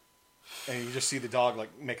 and you just see the dog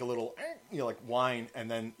like make a little, like whine,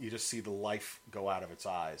 and then you just see the life go out of its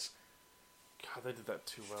eyes. God, they did that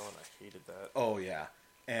too well, and I hated that. Oh yeah,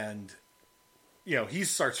 and he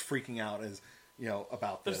starts freaking out as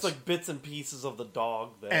about this. There's like bits and pieces of the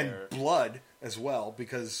dog there, and blood as well,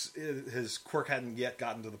 because his quirk hadn't yet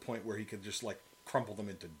gotten to the point where he could just like crumple them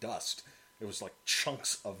into dust. It was like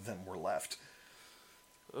chunks of them were left.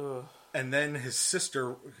 And then his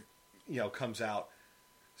sister, comes out,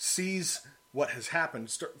 sees what has happened,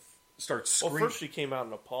 starts screaming. Well, first she came out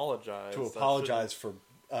and apologized. To apologize for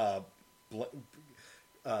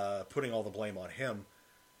putting all the blame on him.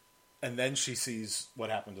 And then she sees what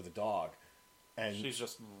happened to the dog. And she's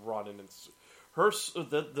just running. And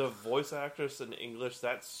the voice actress in English,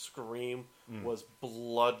 that scream was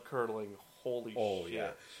blood-curdling. Holy shit. Yeah.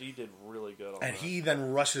 She did really good on that. And he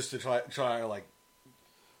then rushes to try like...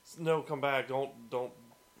 No, come back. Don't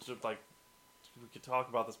like... We could talk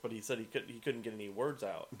about this, but he said he couldn't get any words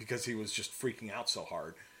out. Because he was just freaking out so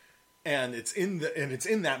hard. And it's in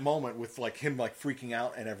that moment with like him like freaking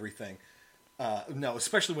out and everything. No,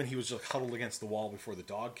 especially when he was just huddled against the wall before the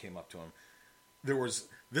dog came up to him.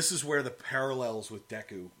 This is where the parallels with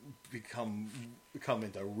Deku become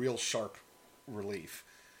into real sharp relief.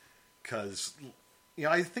 Because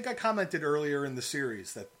I think I commented earlier in the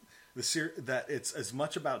series that that it's as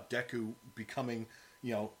much about Deku becoming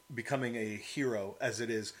a hero as it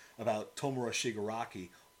is about Tomura Shigaraki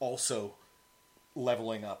also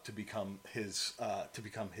leveling up to become his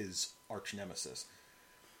arch nemesis.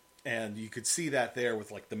 And you could see that there with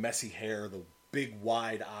like the messy hair, the big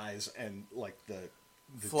wide eyes, and like the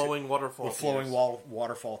flowing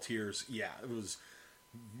waterfall tears. Yeah, it was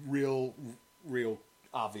real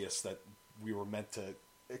obvious that we were meant to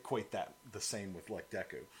equate that the same with like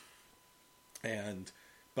Deku.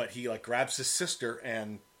 But he like grabs his sister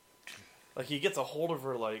and like he gets a hold of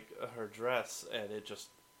her like her dress, and it just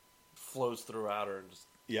flows throughout her and just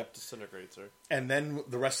disintegrates her. And then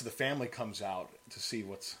the rest of the family comes out to see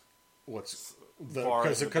what's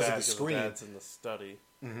because of the screen. Dad's in the study.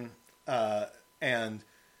 Mm-hmm. And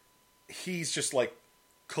he's just like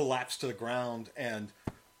collapsed to the ground and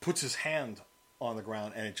puts his hand on the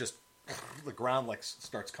ground, and it just the ground like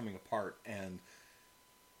starts coming apart. And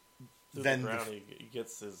then he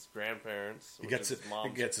gets his grandparents. He gets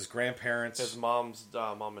his grandparents, his mom's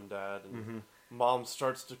mom and dad, and mom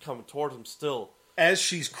starts to come toward him still as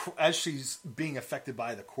she's being affected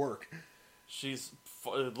by the quirk.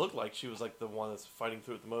 It looked like she was like the one that's fighting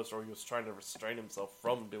through it the most, or he was trying to restrain himself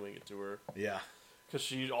from doing it to her. Yeah,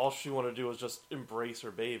 because all she wanted to do was just embrace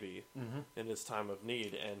her baby in his time of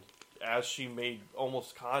need, and as she made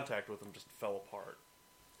almost contact with him, just fell apart.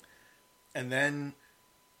 And then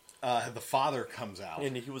the father comes out,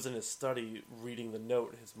 and he was in his study reading the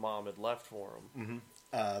note his mom had left for him.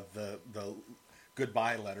 The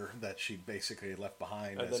goodbye letter that she basically had left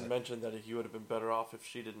behind, and then mentioned that he would have been better off if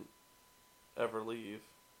she didn't ever leave.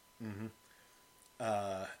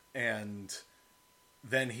 And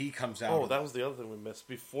then he comes out. Oh, that was the other thing we missed.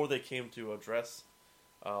 Before they came to address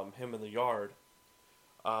him in the yard,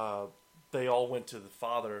 they all went to the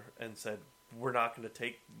father and said, "We're not going to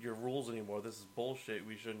take your rules anymore. This is bullshit.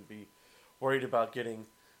 We shouldn't be worried about getting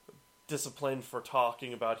disciplined for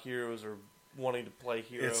talking about heroes or wanting to play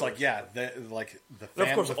heroes." It's like, and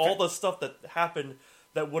of course, all the stuff that happened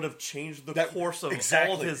that would have changed the course of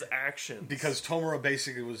all of his actions. Because Tomura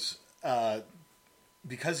basically was,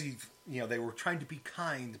 because they were trying to be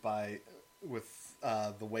kind with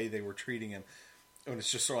the way they were treating him, and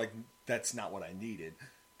it's just sort of like, that's not what I needed,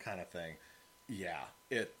 kind of thing. Yeah,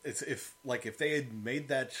 it's if they had made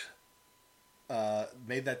that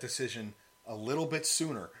decision a little bit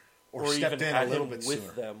sooner, or stepped in a little bit sooner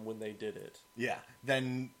with them when they did it. Yeah,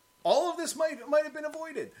 then all of this might have been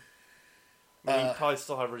avoided. I mean, he'd probably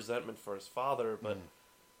still have resentment for his father, but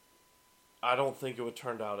I don't think it would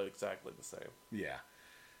turn out exactly the same. Yeah,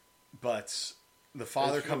 but the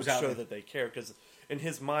father comes out to show that they care, because in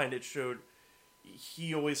his mind it showed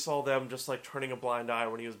he always saw them just like turning a blind eye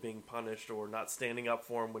when he was being punished, or not standing up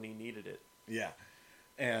for him when he needed it. Yeah,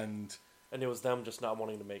 and it was them just not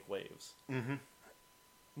wanting to make waves.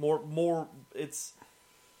 It's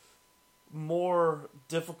more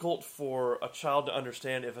difficult for a child to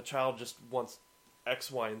understand if a child just wants X,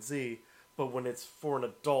 Y, and Z, but when it's for an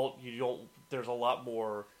adult, there's a lot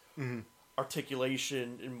more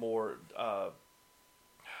articulation and more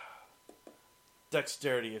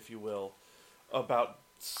dexterity, if you will, about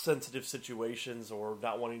sensitive situations, or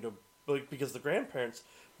not wanting to, because the grandparents,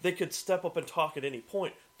 they could step up and talk at any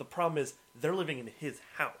point. The problem is they're living in his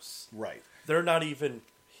house. Right. They're not even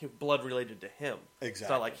blood related to him. Exactly. It's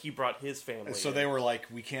not like he brought his family. So they were like,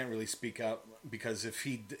 we can't really speak up, because if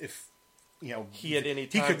he at any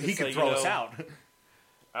time he could throw us out.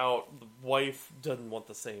 The wife doesn't want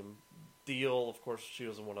the same steal. Of course, she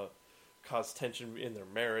doesn't want to cause tension in their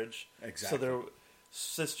marriage. Exactly. So their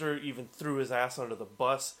sister even threw his ass under the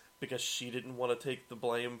bus because she didn't want to take the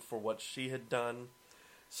blame for what she had done.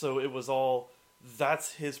 So it was all...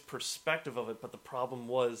 That's his perspective of it, but the problem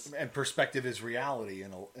was... And perspective is reality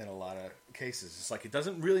in a lot of cases. It's like, it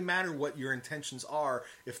doesn't really matter what your intentions are.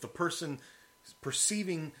 If the person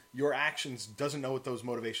perceiving your actions doesn't know what those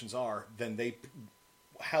motivations are, then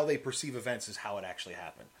how they perceive events is how it actually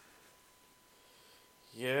happened.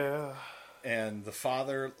 Yeah. And the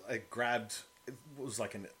father grabbed... It was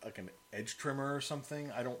like an edge trimmer or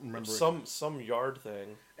something. I don't remember. Some yard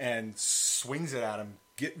thing. And swings it at him,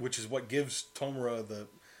 which is what gives Tomura the...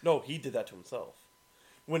 No, he did that to himself.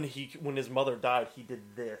 When his mother died, he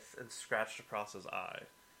did this and scratched across his eye.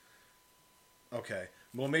 Okay.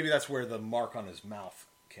 Well, maybe that's where the mark on his mouth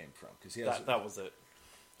came from. Cause he has, that was it.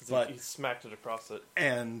 But, he smacked it across it.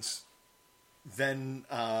 And then,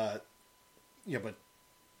 but,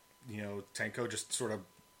 Tenko just sort of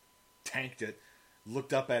tanked it,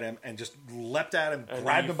 looked up at him, and just leapt at him, and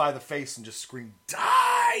grabbed him by the face, and just screamed,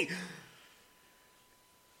 "Die!"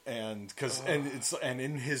 And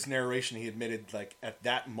in his narration, he admitted, like, at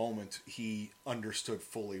that moment, he understood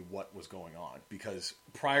fully what was going on, because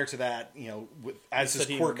prior to that, as his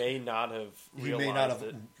quirk, he may not have realized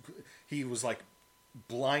it. He was like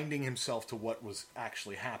blinding himself to what was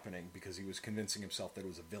actually happening because he was convincing himself that it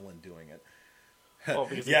was a villain doing it. Oh,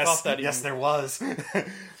 because he yes, thought that yes, there was.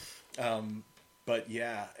 But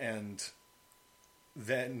yeah, and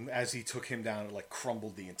then as he took him down, it like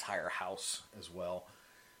crumbled the entire house as well.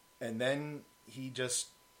 And then he just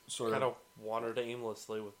sort of wandered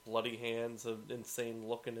aimlessly with bloody hands, an insane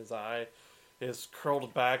look in his eye, his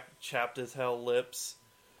curled back, chapped as hell lips,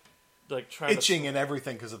 like trying itching and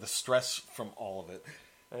everything because of the stress from all of it,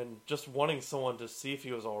 and just wanting someone to see if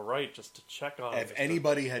he was all right, just to check on him. If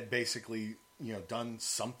anybody had basically done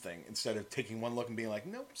something instead of taking one look and being like,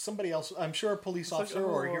 nope, somebody else. I'm sure a police officer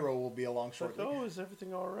or a hero will be along shortly. Like, is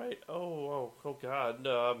everything all right? Oh God,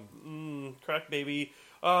 crack baby.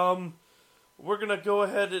 We're gonna go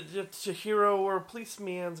ahead and Chihiro or a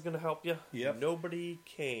policeman's gonna help you. Yep. Nobody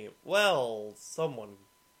came. Well, someone.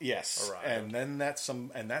 Yes, arrived. And then that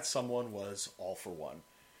someone was All For One,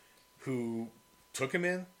 who took him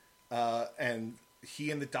in, and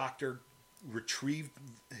he and the doctor retrieved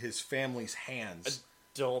his family's hands.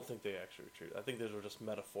 I don't think they actually retrieved. I think those were just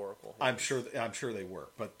metaphorical hands. I'm sure they were,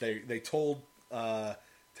 but they told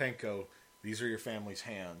Tenko, these are your family's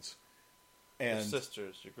hands, and your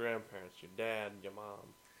sisters, your grandparents, your dad, your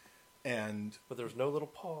mom, but there was no little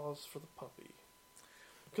pause for the puppy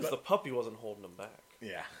because the puppy wasn't holding him back.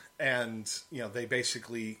 Yeah, and they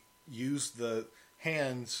basically used the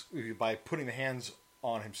hands by putting the hands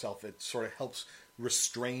on himself. It sort of helps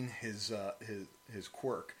restrain his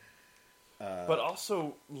quirk, but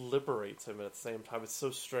also liberates him at the same time. It's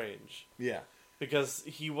so strange. Yeah, because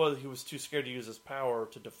he was too scared to use his power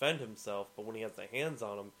to defend himself. But when he has the hands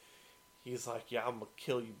on him, he's like, "Yeah, I'm gonna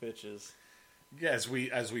kill you, bitches." Yeah, as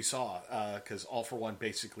we saw, because All For One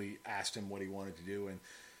basically asked him what he wanted to do, and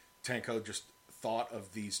Tenko just thought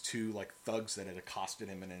of these two like thugs that had accosted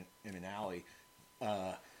him in an alley.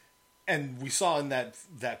 And we saw in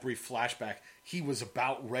that brief flashback, he was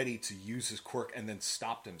about ready to use his quirk and then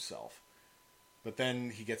stopped himself. But then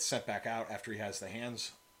he gets sent back out after he has the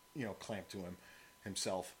hands, clamped to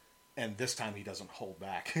himself. And this time he doesn't hold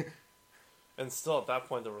back. And still at that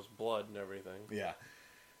point there was blood and everything. Yeah.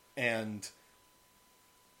 And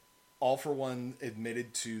All For One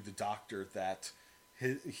admitted to the doctor that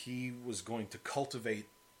he was going to cultivate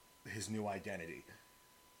his new identity.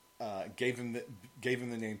 Gave him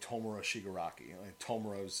the name Tomura Shigaraki.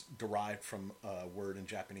 Tomura is derived from a word in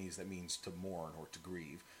Japanese that means to mourn or to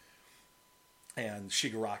grieve, and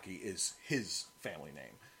Shigaraki is his family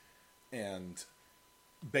name. And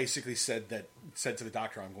basically said to the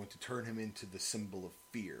doctor, "I'm going to turn him into the symbol of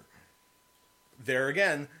fear." There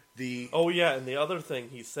again, and the other thing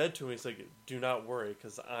he said to him, he's like, "Do not worry,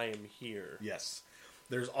 because I am here." Yes,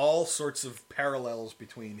 there's all sorts of parallels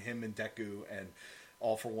between him and Deku and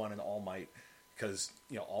All For One and All Might, because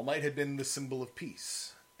All Might had been the symbol of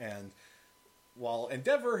peace, and while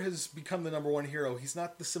Endeavor has become the number one hero, he's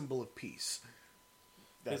not the symbol of peace.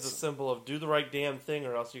 He's a symbol of do the right damn thing,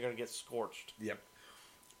 or else you're going to get scorched. Yep.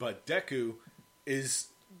 But Deku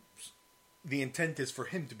the intent is for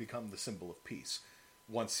him to become the symbol of peace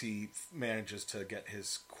once he manages to get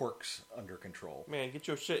his quirks under control. Man, get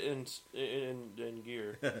your shit in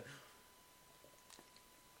gear.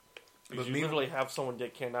 Because you literally have someone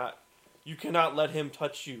that you cannot let him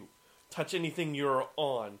touch you. Touch anything you're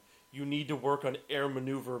on. You need to work on air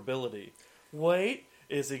maneuverability. Wait,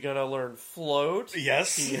 Is he gonna learn float?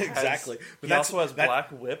 Yes, exactly. But he also has Black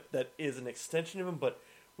Whip that is an extension of him, but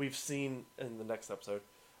we've seen in the next episode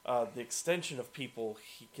the extension of people,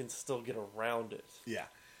 he can still get around it. Yeah,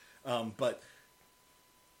 but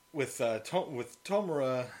with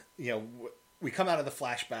Tomura, we come out of the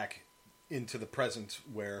flashback into the present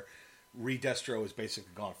where Destro is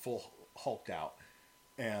basically gone full hulked out,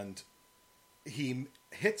 and he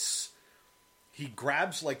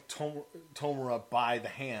grabs like Tomura by the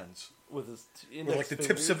hands with his with the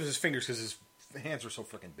tips of his fingers because his hands are so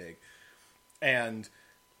freaking big, and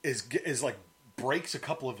is like breaks a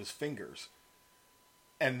couple of his fingers,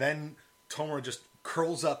 and then Tomura just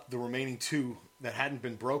curls up the remaining two that hadn't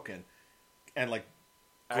been broken, and like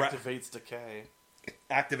activates decay,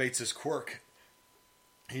 activates his quirk.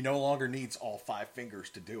 He no longer needs all 5 fingers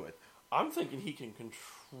to do it. I'm thinking he can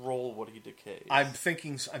control what he decays. I'm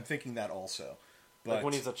thinking that also. But like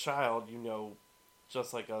when he's a child,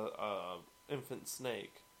 just like a infant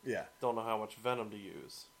snake. Yeah. Don't know how much venom to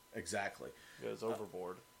use. Exactly. Goes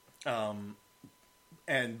overboard.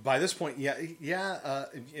 And by this point,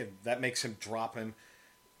 that makes him drop him,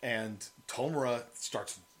 and Tomura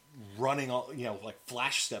starts running, like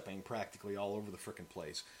flash stepping practically all over the frickin'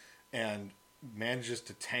 place, and manages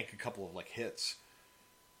to tank a couple of like hits.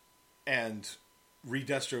 And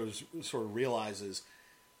Destro sort of realizes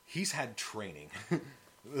he's had training.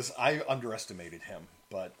 I underestimated him,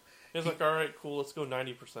 but he's like, all right, cool, let's go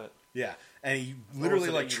 90%. Yeah, and he literally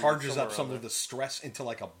like charges up some of the stress into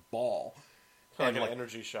like a ball, like an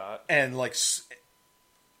energy shot, and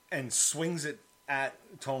and swings it at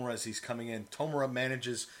Tomura as he's coming in. Tomura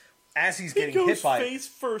manages, as he's getting hit by it, face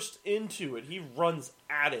first into it. He runs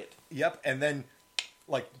at it. Yep, and then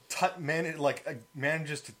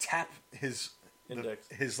manages to tap his index,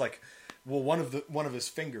 one of his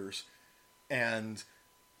fingers, and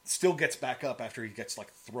still gets back up after he gets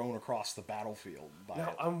like thrown across the battlefield by it.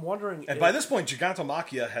 I'm wondering, and by this point,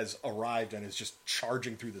 Gigantomachia has arrived and is just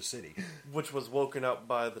charging through the city, which was woken up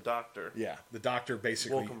by the doctor. Yeah, the doctor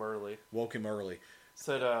basically woke him early.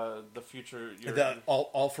 Said the future,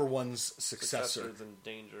 all for one's successor is in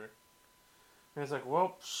danger. And he's like,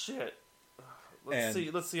 well, shit.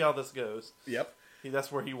 Let's see how this goes. Yep.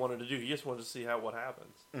 That's where he wanted to do. He just wanted to see what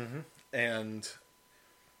happens. Mm-hmm.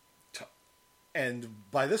 And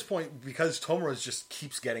by this point, because Tomura just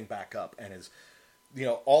keeps getting back up, and his,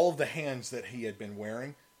 all of the hands that he had been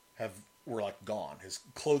wearing were like gone. His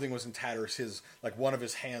clothing was in tatters. His one of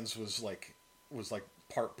his hands was like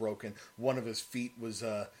part broken. One of his feet was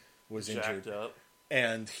injured. Up.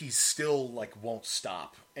 And he still won't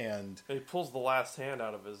stop. And he pulls the last hand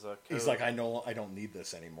out of his coat. He's like, I don't need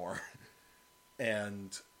this anymore.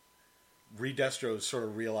 And Destro sort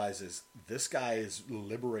of realizes this guy is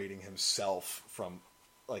liberating himself from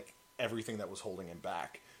everything that was holding him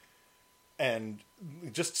back. And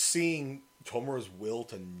just seeing Tomura's will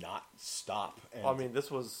to not stop. And I mean, this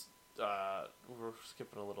was we're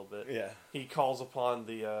skipping a little bit. Yeah. He calls upon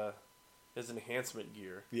his enhancement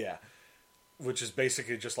gear. Yeah. Which is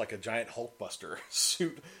basically just like a giant Hulkbuster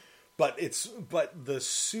suit. But the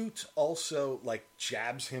suit also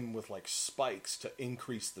jabs him with spikes to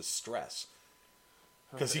increase the stress.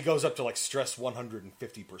 Because he goes up to stress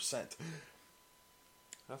 150%.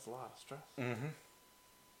 That's a lot of stress. Mm-hmm.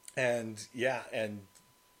 And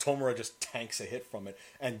Tomura just tanks a hit from it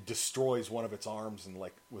and destroys one of its arms and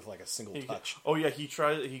with a single touch. Oh yeah, he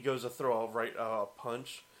goes to throw a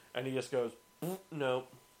punch and he just goes, nope.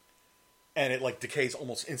 And it decays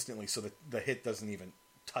almost instantly, so that the hit doesn't even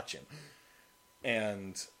touch him.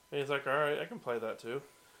 And he's like, all right, I can play that too.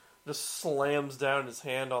 Just slams down his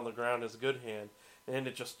hand on the ground, his good hand, and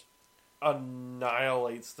it just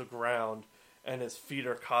annihilates the ground, and his feet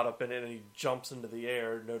are caught up in it, and he jumps into the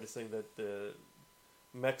air, noticing that the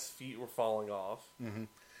mech's feet were falling off. Mm-hmm.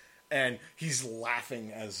 And he's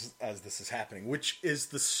laughing as this is happening, which is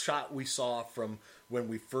the shot we saw from when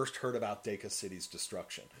we first heard about Deka City's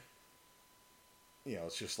destruction.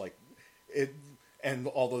 It's just it. And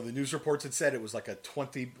although the news reports had said it was a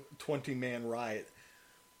 20 man riot,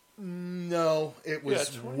 no, it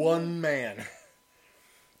was one man.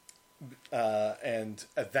 And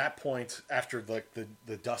at that point, after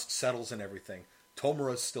the dust settles and everything,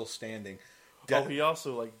 Tomura's still standing. He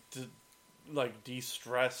also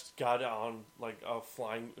de-stressed, got on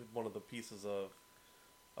flying one of the pieces of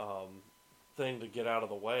thing to get out of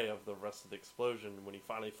the way of the rest of the explosion. When he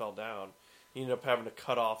finally fell down, he ended up having to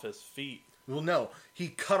cut off his feet. Well, no. He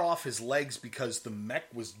cut off his legs because the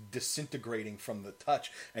mech was disintegrating from the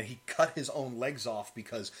touch, and he cut his own legs off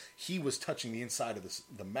because he was touching the inside of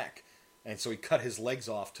the mech. And so he cut his legs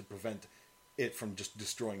off to prevent it from just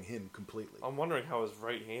destroying him completely. I'm wondering how his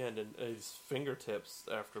right hand and his fingertips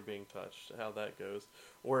after being touched, how that goes,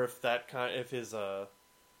 or if that if his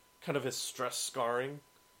kind of his stress scarring.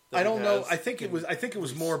 I don't know. I think it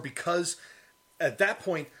was more because at that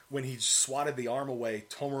point when he swatted the arm away,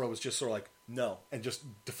 Tomura was just sort of like no and just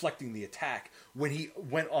deflecting the attack. When he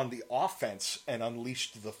went on the offense and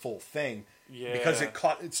unleashed the full thing, because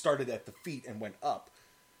it started at the feet and went up.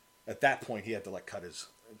 At that point, he had to like cut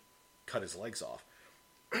his legs off.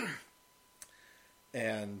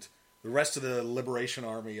 And the rest of the Liberation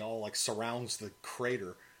Army all like surrounds the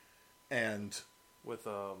crater, and with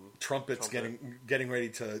trumpets getting ready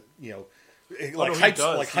to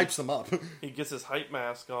hypes them up. He gets his hype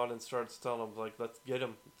mask on and starts telling them like, "Let's get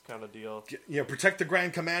him," kind of deal. Protect the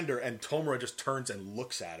Grand Commander, and Tomura just turns and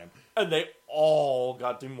looks at him, and they all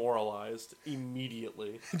got demoralized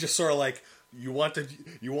immediately. Just sort of like, you want to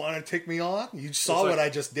take me on? You saw what I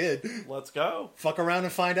just did. Let's go. Fuck around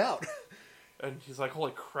and find out. And he's like,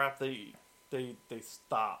 "Holy crap! They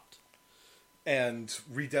stopped." And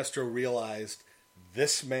Redestro realized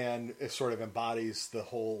this man sort of embodies the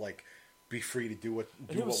whole like, be free to do what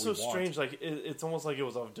we want. It was so strange. Like it's almost like it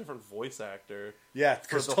was a different voice actor. Yeah,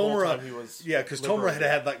 because Tomura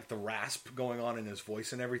had like the rasp going on in his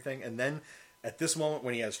voice and everything. And then at this moment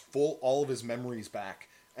when he has all of his memories back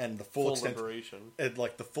and the full extent, liberation,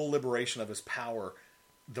 like the full liberation of his power,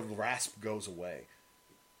 the rasp goes away,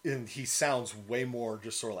 and he sounds way more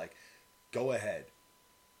just sort of like, "Go ahead,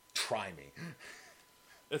 try me."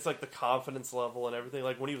 It's like the confidence level and everything.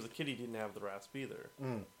 Like when he was a kid, he didn't have the rasp either.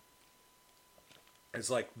 It's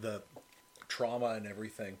like the trauma and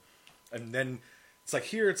everything, and then it's like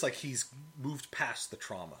here, it's like he's moved past the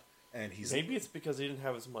trauma, and maybe it's because he didn't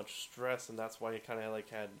have as much stress, and that's why he kind of like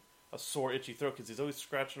had a sore, itchy throat because he's always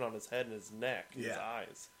scratching on his head and his neck, and his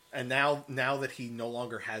eyes. And now that he no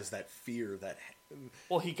longer has that fear,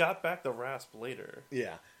 he got back the rasp later.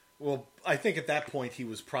 Yeah, well, I think at that point he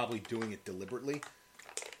was probably doing it deliberately.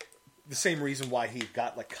 The same reason why he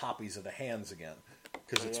got like copies of the hands again.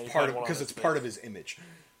 Because it's part of his image.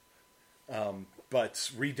 But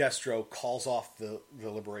Redestro calls off the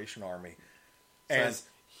Liberation Army, and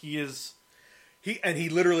he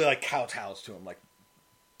literally like kowtows to him, like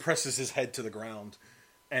presses his head to the ground,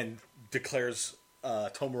 and declares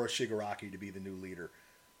Tomura Shigaraki to be the new leader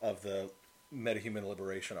of the Metahuman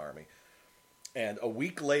Liberation Army. And a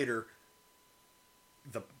week later,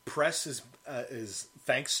 the press is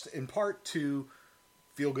thanks in part to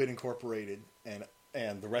Feel Good Incorporated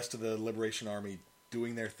and the rest of the Liberation Army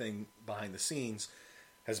doing their thing behind the scenes,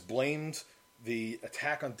 has blamed the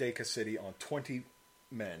attack on Deka City on 20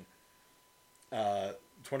 men,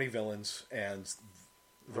 20 villains, and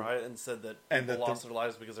and said that people lost their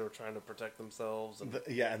lives because they were trying to protect themselves. And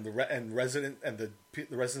the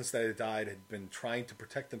residents that had died had been trying to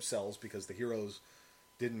protect themselves because the heroes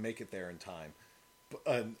didn't make it there in time.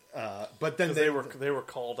 But then they were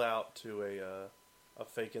called out to a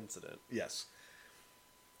fake incident. Yes.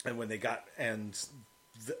 And when they got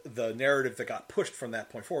the narrative that got pushed from that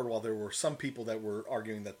point forward, while there were some people that were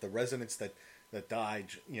arguing that the residents that died,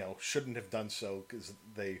 shouldn't have done so because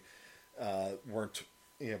they weren't,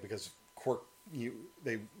 because quirk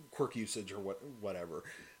usage or whatever.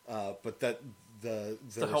 But that to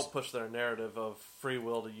help push their narrative of free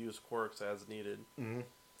will to use quirks as needed,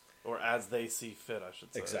 or as they see fit, I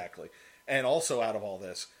should say. Exactly. And also out of all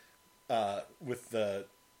this, with the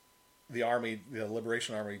army, the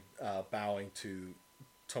Liberation Army, bowing to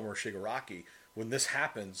Tomura Shigaraki. When this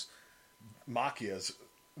happens, Makia's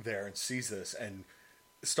there and sees this and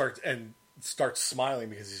starts smiling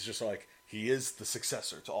because he's just like, he is the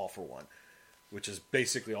successor to All for One, which is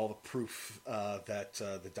basically all the proof that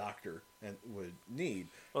the Doctor would need.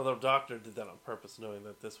 Well, the Doctor did that on purpose, knowing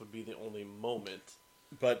that this would be the only moment.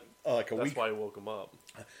 But that's why he woke him up.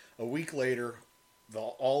 A week later,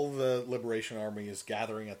 all the Liberation Army is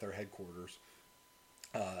gathering at their headquarters,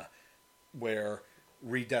 where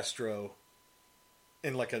Redestro,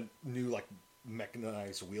 in like a new like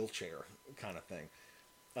mechanized wheelchair kind of thing,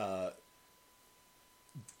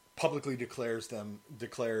 publicly declares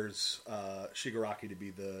Shigaraki to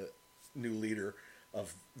be the new leader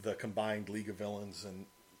of the combined League of Villains and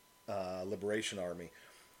Liberation Army,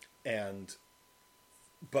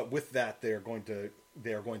 but with that they are going to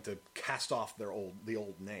cast off the old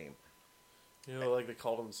name. Like they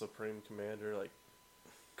called him Supreme Commander, like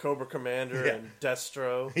Cobra Commander and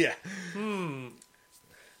Destro. Yeah.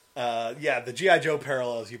 The G.I. Joe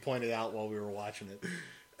parallels you pointed out while we were watching it.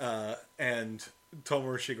 And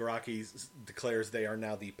Tomura Shigaraki declares they are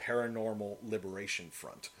now the Paranormal Liberation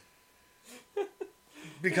Front.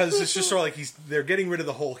 because it's just sort of like they're getting rid of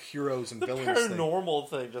the whole heroes and The villains paranormal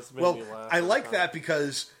thing just made Well, me laugh. I every like time. that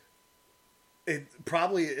because it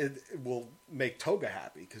will make Toga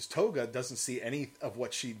happy, because Toga doesn't see any of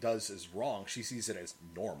what she does as wrong. She sees it as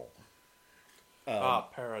normal.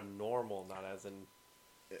 Paranormal, not as in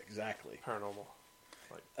Exactly. paranormal,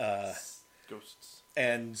 like ghosts.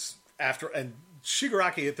 And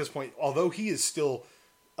Shigaraki at this point, although he is still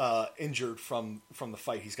injured from the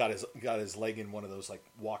fight, he's got his leg in one of those like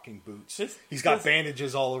walking boots. He's got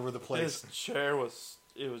bandages all over the place. His chair was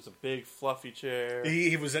a big fluffy chair.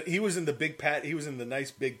 He was in the big he was in the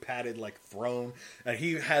nice big padded like throne, and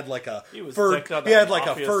he had like a fur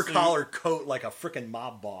suit. collared coat like a freaking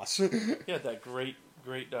mob boss. He had that great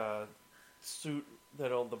suit that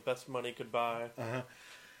the best money could buy.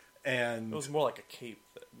 And it was more like a cape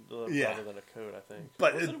rather than a coat, I think.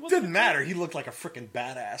 But it didn't matter. He looked like a freaking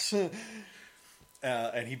badass.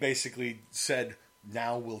 And he basically said,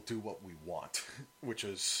 "Now we'll do what we want," which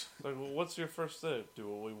is like, well, what's your first thing? Do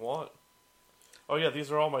what we want. Oh yeah,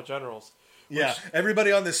 these are all my generals. Yeah,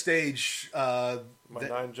 everybody on the stage. My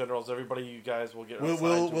 9 generals. Everybody, you guys will get.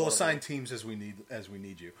 We'll assign teams as we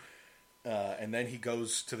need you. And then he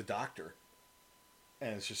goes to the doctor,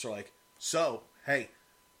 and it's just sort of like, so hey,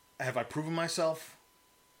 have I proven myself?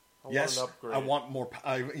 Yes, want an upgrade. I want more.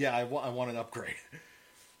 I want an upgrade.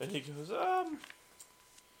 And he goes,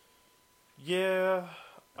 yeah,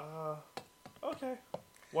 okay.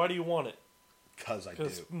 Why do you want it? Because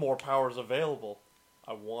Because more power's available.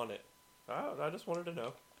 I want it. I just wanted to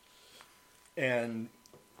know. And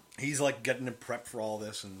he's like getting him prepped for all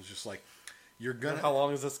this, and it's just like, you're gonna. How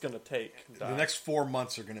long is this gonna take? The next 4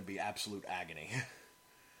 months are gonna be absolute agony.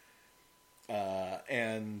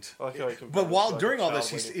 But while during all this,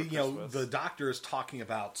 the doctor is talking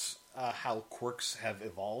about how quirks have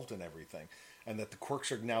evolved and everything, and that the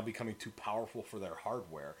quirks are now becoming too powerful for their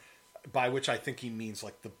hardware. By which I think he means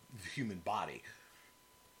like the human body,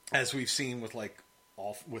 as we've seen with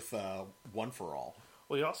One for All.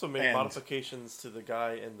 Well, he also made modifications to the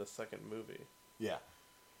guy in the second movie. Yeah.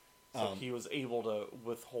 So he was able to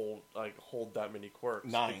hold that many quirks.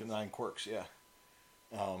 Nine quirks, yeah.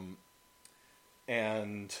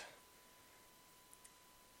 And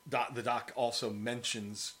the doc also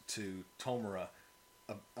mentions to Tomura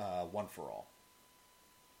One for All.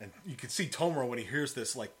 And you can see Tomura when he hears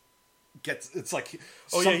this, like, it's like...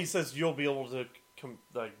 he says you'll be able to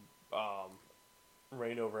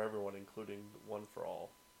reign over everyone, including One for All.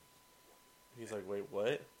 He's like, wait,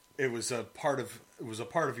 what? It was a part of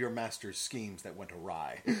your master's schemes that went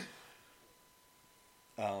awry.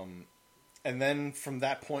 And then from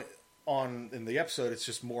that point on in the episode, it's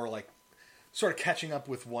just more like sort of catching up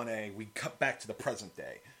with 1A. We cut back to the present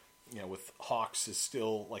day, with Hawks is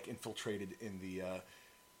still like infiltrated in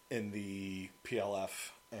the PLF,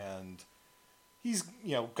 and he's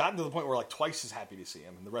gotten to the point where like Twice is happy to see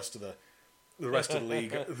him, and the rest of the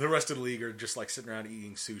league are just like sitting around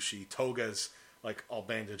eating sushi. Toga's like all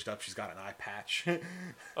bandaged up. She's got an eye patch.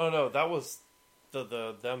 Oh no, that was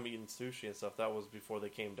the them eating sushi and stuff. That was before they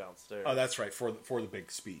came downstairs. Oh, that's right, for the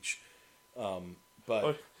big speech.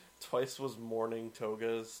 But Twice was mourning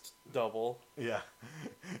Toga's double. Yeah.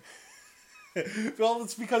 Well,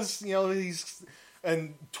 it's because he's,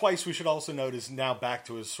 and Twice, we should also note, is now back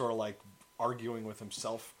to his sort of like arguing with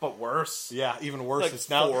himself, but worse. Yeah, even worse. Like it's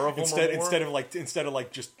now 4 of them instead of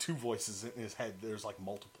like just 2 voices in his head, there's like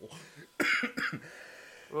multiple.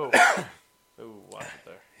 Oh, watch it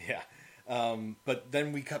there. Yeah. But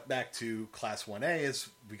then we cut back to Class 1A as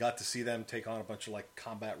we got to see them take on a bunch of like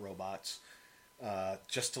combat robots,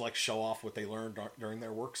 just to like show off what they learned during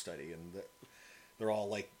their work study, and they're all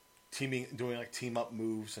like doing like team up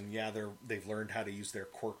moves, and they've learned how to use their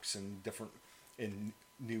quirks in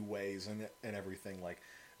new ways and everything. Like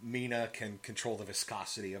Mina can control the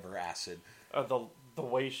viscosity of her acid. The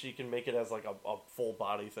way she can make it as like a full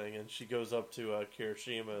body thing, and she goes up to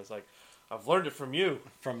Kirishima and is like, I've learned it from you.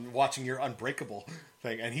 From watching your Unbreakable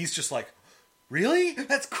thing. And he's just like, really?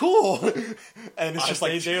 That's cool. And it's just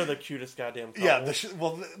like... They're the cutest goddamn couple. Yeah,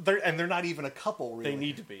 they're not even a couple, really. They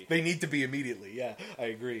need to be. They need to be immediately, yeah. I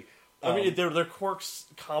agree. I mean, their quirks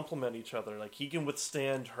complement each other. Like, he can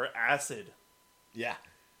withstand her acid. Yeah.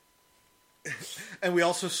 And we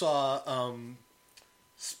also saw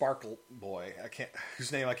Sparkle Boy,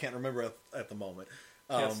 whose name I can't remember at the moment.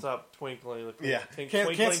 Can't stop twinkling. Yeah,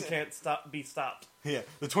 twinkling can't be stopped. Yeah,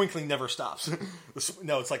 the twinkling never stops.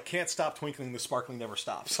 No, it's like can't stop twinkling. The sparkling never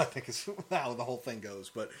stops. I think is how the whole thing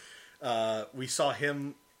goes. But we saw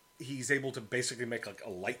him. He's able to basically make like a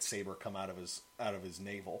lightsaber come out of his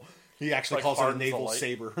navel. He actually calls it a naval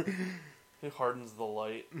saber. He hardens the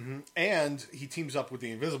light. And he teams up with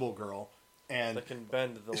the Invisible Girl, and That can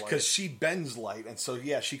bend the light. because she bends light, and so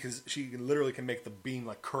yeah, she literally can make the beam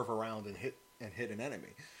like curve around and hit an enemy.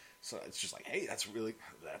 So it's just like, hey,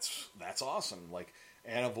 that's awesome. Like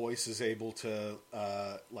Anna Voice is able to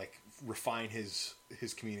like refine his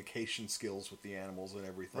communication skills with the animals and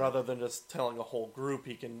everything. Rather than just telling a whole group,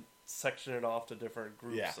 he can section it off to different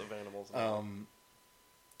groups of animals.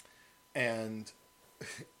 And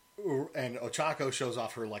Ochako shows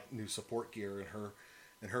off her like new support gear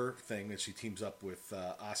and her thing that she teams up with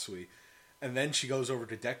Asui, and then she goes over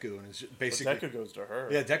to Deku and is basically Deku goes to her.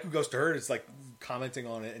 Yeah, Deku goes to her and is like commenting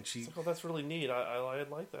on it, and she It's like, oh, that's really neat. I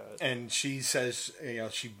like that. and she says, you know,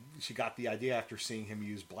 she got the idea after seeing him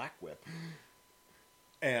use Black Whip,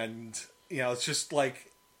 and you know, it's just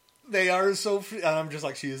like they are so. And I'm just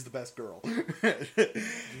like, she is the best girl.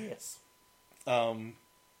 Yes.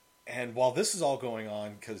 And while this is all going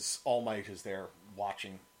on, because All Might is there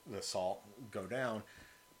watching the assault go down,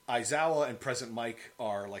 Aizawa and Present Mike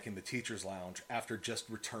are like in the teacher's lounge after just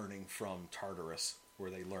returning from Tartarus,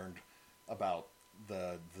 where they learned about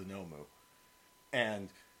the Nomu. And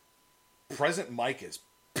Present Mike is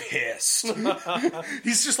pissed.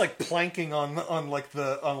 He's just like planking on the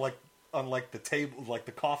table, like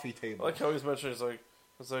the coffee table. I like how he's mentioning,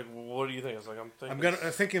 it's like, what do you think? It's like, I'm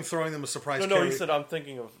thinking of throwing them a surprise. No, he said, I'm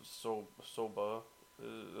thinking of soba,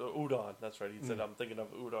 udon. That's right. He said, I'm thinking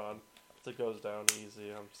of udon. It goes down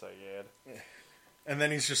easy. I'm just like, yeah. And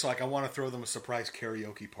then he's just like, I want to throw them a surprise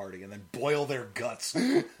karaoke party and then boil their guts.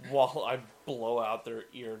 While I blow out their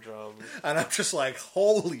eardrums. And I'm just like,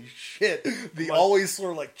 holy shit. The always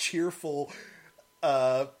sort of like cheerful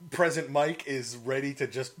Present Mike is ready to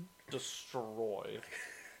just destroy.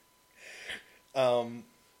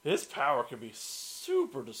 His power can be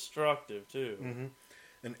super destructive, too. Mm-hmm.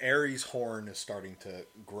 And Ares' horn is starting to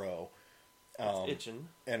grow. It's itching.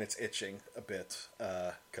 And it's itching a bit,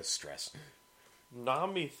 because stress.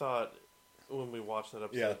 Nami thought, when we watched that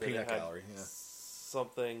episode, that peanut it had gallery,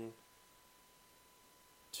 something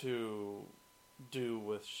to do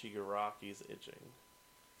with Shigaraki's itching.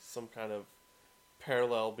 Some kind of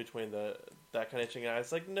parallel between that kind of itching. And I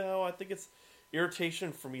was like, no, I think it's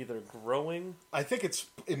irritation from either growing. I think it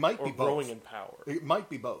might be both. Or growing in power. It might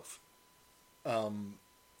be both.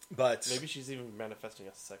 But maybe she's even manifesting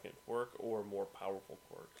a second quirk or a more powerful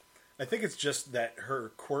quirk. I think it's just that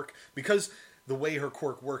her quirk, because the way her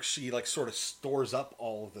quirk works, she like sort of stores up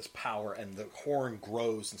all of this power, and the horn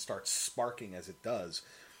grows and starts sparking as it does.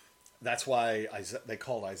 That's why they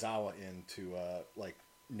called Aizawa in to like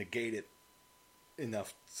negate it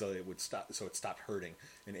enough so it would stop, so it stopped hurting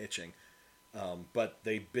and itching. But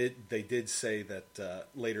they did say that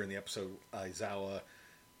later in the episode, Aizawa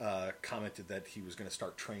commented that he was going to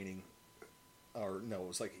start training, or no, it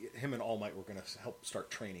was like him and All Might were going to help start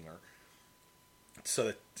training her so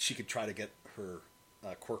that she could try to get her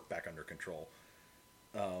quirk back under control.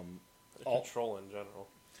 Control in general.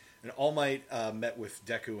 And All Might met with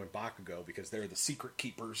Deku and Bakugo because they're the secret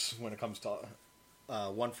keepers when it comes to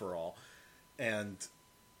One for All. And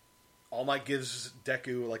All Might gives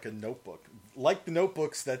Deku like a notebook, like the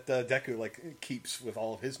notebooks that Deku like keeps with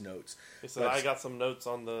all of his notes. He said, "I got some notes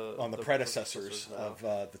on the predecessors of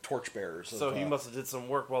the Torchbearers." So he must have did some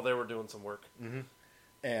work while they were doing some work,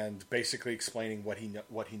 and basically explaining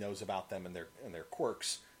what he knows about them and their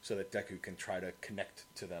quirks, so that Deku can try to connect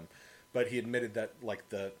to them. But he admitted that like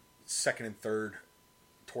the second and third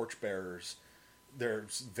Torchbearers,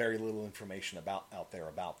 there's very little information out there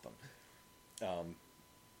about them.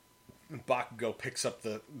 Bakugo picks up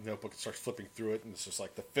the notebook and starts flipping through it, and it's just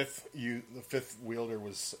like the fifth wielder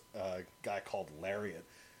was a guy called Lariat,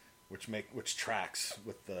 which tracks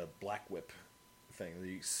with the Black Whip thing.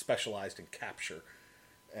 He specialized in capture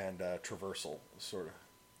and traversal, sort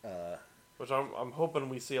of. Which I'm hoping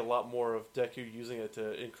we see a lot more of Deku using it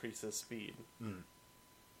to increase his speed.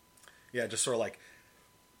 Yeah, just sort of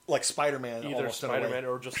like Spider-Man. Either Spider-Man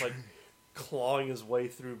or just like clawing his way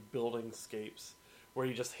through buildingscapes, where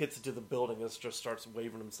he just hits into the building and just starts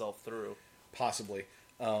waving himself through. Possibly.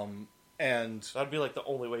 And that'd be like the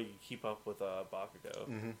only way you can keep up with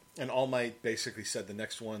Bakugo. And All Might basically said the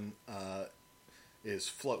next one is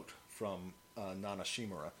Float from Nana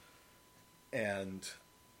Shimura. And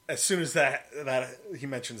as soon as that he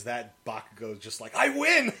mentions that, Bakugo's just like, I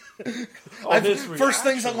win! One of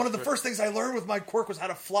the first things I learned with my quirk was how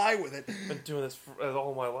to fly with it. I've been doing this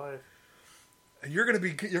all my life. And you're gonna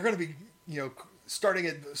be starting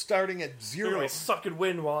at zero. You're gonna be sucking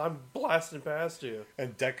wind while I'm blasting past you.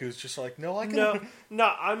 And Deku's just like, no, I can.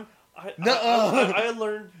 No, I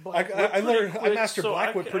learned Blackwood. I mastered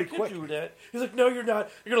Blackwood pretty quick. Do that. He's like, no, you're not.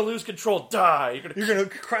 You're gonna lose control. Die. You're gonna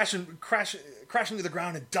crash into the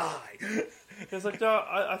ground and die. He's like, no,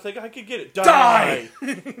 I think I could get it. Die.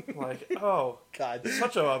 Like, oh God,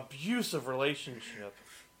 such an abusive relationship.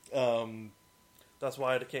 That's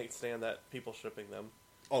why I can't stand that people shipping them.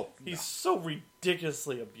 Oh, he's so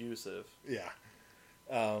ridiculously abusive. Yeah.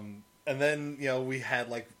 And then we had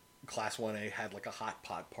like Class 1A had like a hot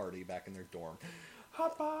pot party back in their dorm.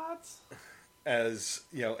 Hot pots. As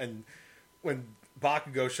and when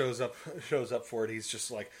Bakugo shows up for it, he's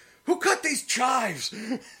just like, "Who cut these chives?"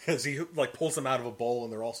 Because he like pulls them out of a bowl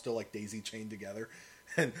and they're all still like daisy chained together.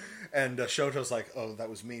 And Shoto's like, "Oh, that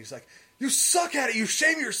was me." He's like, "You suck at it. You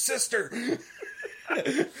shame your sister."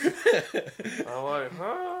 I'm like,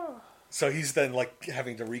 huh? So he's then like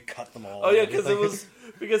having to recut them all. Oh yeah, because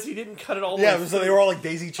he didn't cut it all. Yeah, so they were all like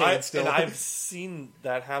daisy chained still. And I've seen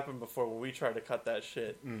that happen before when we try to cut that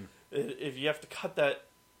shit. If you have to cut that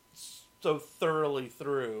so thoroughly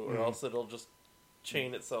through, or else it'll just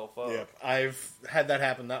chain itself up. Yep, I've had that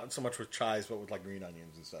happen not so much with chives, but with like green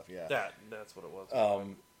onions and stuff. Yeah, that's what it was.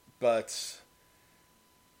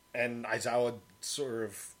 And Aizawa sort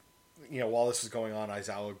of. While this is going on,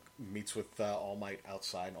 Aizawa meets with All Might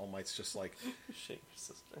outside, and All Might's just like... Shame your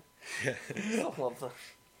sister. Yeah. I love that.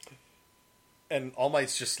 And All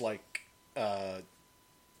Might's just like... kind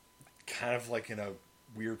of like in a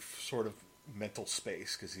weird sort of mental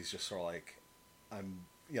space, because he's just sort of like...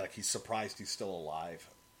 like he's surprised he's still alive,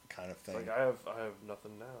 kind of thing. Like, I have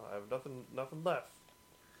nothing now. I have nothing left.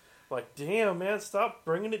 Like, damn, man, stop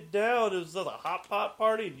bringing it down. It was just a hot pot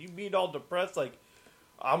party, and you being all depressed, like...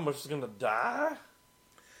 I'm just gonna die?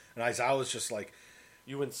 And Aizawa's just like...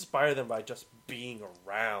 You inspire them by just being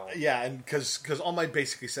around. Yeah, and because All Might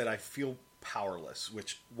basically said, I feel powerless,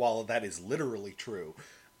 which, while that is literally true,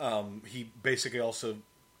 he basically also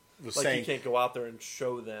was saying... he can't go out there and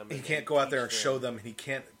show them. He can't go out there and show them, and he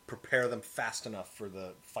can't prepare them fast enough for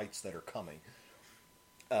the fights that are coming.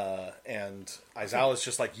 And Aizawa's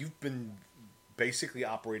just like, you've been basically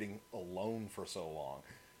operating alone for so long.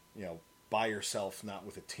 By yourself, not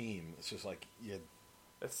with a team. It's just like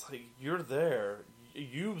It's like you're there,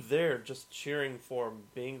 just cheering for them,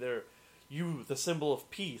 being there. You, the symbol of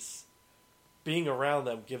peace, being around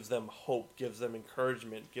them gives them hope, gives them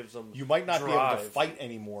encouragement, gives them. You might not drive. be able to fight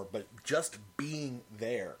anymore, but just being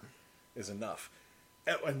there is enough.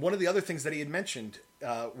 And one of the other things that he had mentioned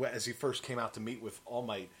as he first came out to meet with All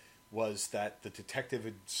Might was that the detective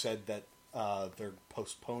had said that they're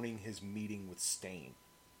postponing his meeting with Stain.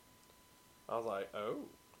 I was like, oh.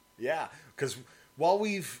 Yeah, because while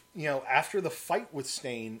we've, after the fight with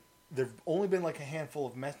Stain, there've only been like a handful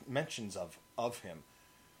of mentions of him.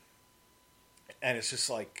 And it's just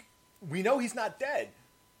like, we know he's not dead.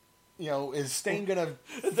 Is Stain going to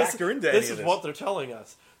factor into any of this? This is what they're telling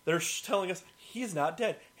us. They're telling us he's not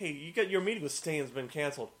dead. Hey, you got your meeting with Stain's been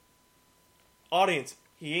canceled. Audience,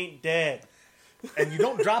 he ain't dead. And you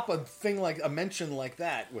don't drop a mention like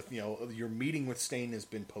that with, your meeting with Stain has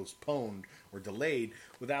been postponed or delayed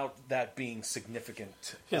without that being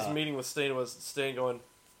significant. His meeting with Stain was Stain going,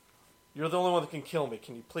 you're the only one that can kill me.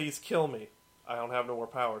 Can you please kill me? I don't have no more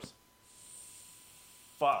powers.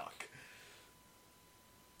 Fuck.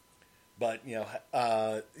 But,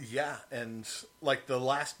 yeah, and like the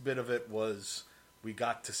last bit of it was we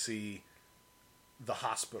got to see the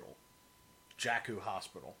hospital, Jakku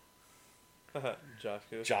Hospital.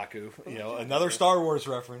 Jakku, another Star Wars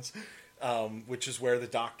reference, which is where the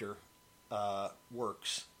doctor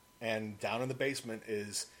works. And down in the basement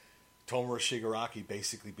is Tomura Shigaraki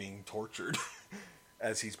basically being tortured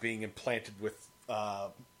as he's being implanted with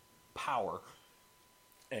power.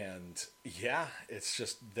 And yeah, it's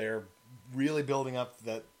just they're really building up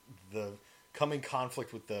that the coming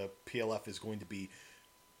conflict with the PLF is going to be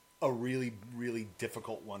a really, really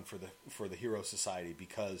difficult one for the Hero Society,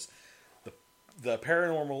 because the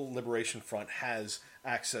Paranormal Liberation Front has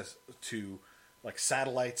access to like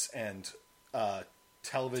satellites and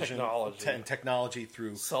television and technology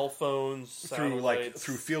through cell phones, satellites.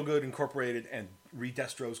 through Feelgood Incorporated and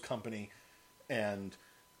Redestro's company, and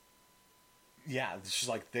yeah, it's just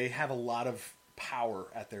like they have a lot of power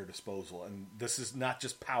at their disposal, and this is not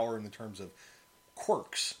just power in the terms of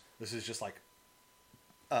quirks. This is just like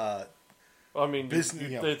I mean, it's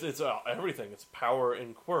everything. It's power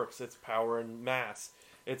in quirks. It's power in mass.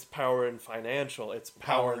 It's power in financial. It's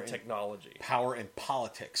power in technology. Power in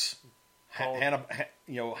politics.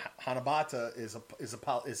 Hanabata is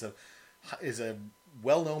a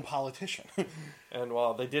well-known politician. And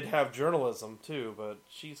well, they did have journalism too, but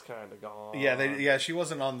she's kind of gone. Yeah, she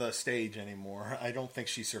wasn't on the stage anymore. I don't think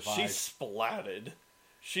she survived. She splatted.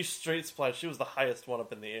 She straight splatted. She was the highest one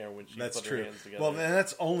up in the air when she put her hands together. Well, and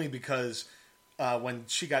that's only because when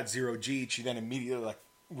she got 0G, she then immediately, like,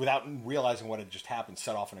 without realizing what had just happened,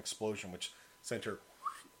 set off an explosion, which sent her,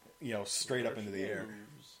 straight up into the air.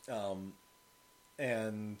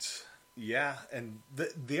 And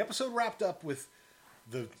the episode wrapped up with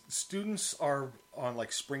the students are on,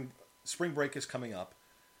 like, spring break is coming up.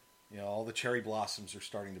 All the cherry blossoms are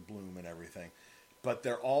starting to bloom and everything. But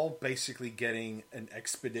they're all basically getting an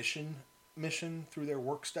expedition mission through their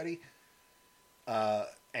work study.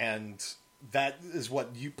 And that is what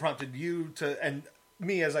prompted you to, and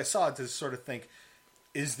me as I saw it, to sort of think,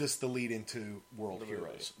 is this the lead into World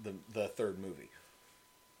Heroes, the third movie?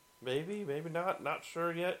 Maybe not. Not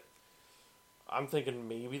sure yet. I'm thinking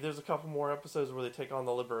maybe there's a couple more episodes where they take on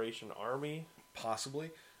the Liberation Army.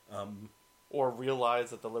 Possibly. Or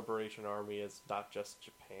realize that the Liberation Army is not just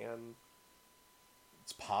Japan.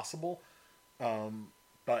 It's possible.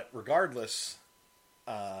 But regardless,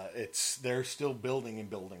 they're still building and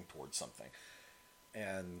building towards something.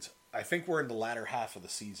 And I think we're in the latter half of the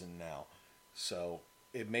season now. So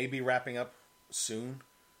it may be wrapping up soon.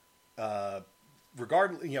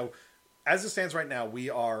 Regardless, as it stands right now, we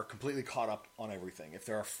are completely caught up on everything. If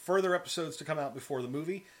there are further episodes to come out before the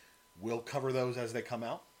movie, we'll cover those as they come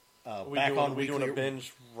out. We doing a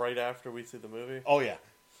binge right after we see the movie? Oh yeah.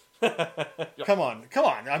 Come on.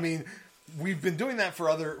 I mean, we've been doing that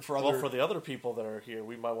for the other people that are here,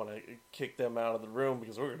 we might want to kick them out of the room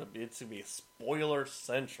because it's gonna be spoiler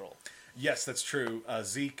central. Yes, that's true.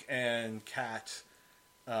 Zeke and Kat,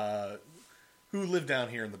 who live down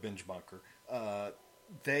here in the binge bunker,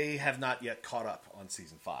 they have not yet caught up on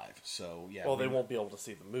season 5. So yeah. Well, they won't be able to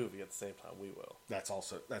see the movie at the same time we will. That's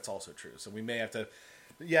also true. So we may have to,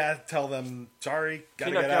 tell them, sorry,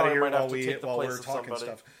 gotta get out of here while we're talking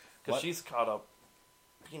stuff. Because she's caught up.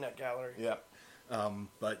 Peanut Gallery. Yeah.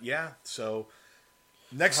 But yeah, so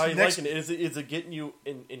next. How you liking it? Is it getting you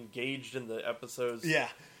engaged in the episodes? Yeah.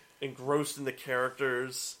 Engrossed in the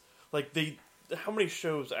characters? Like how many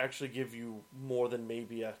shows actually give you more than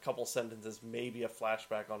maybe a couple sentences, maybe a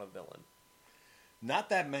flashback on a villain? Not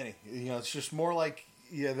that many. It's just more like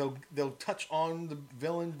they'll touch on the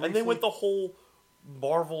villain briefly. And they went the whole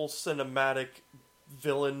Marvel cinematic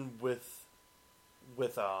villain with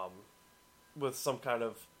some kind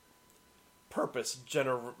of purpose,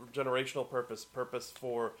 generational purpose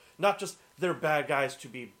for not just they're bad guys to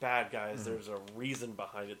be bad guys. Mm-hmm. There's a reason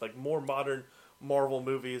behind it. Like more modern Marvel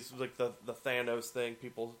movies, like the Thanos thing,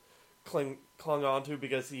 people clung on to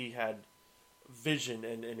because he had vision,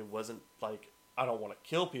 and it wasn't like, I don't want to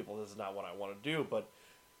kill people. This is not what I want to do, but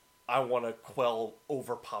I want to quell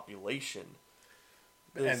overpopulation.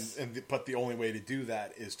 But the only way to do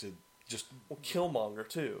that is to just Killmonger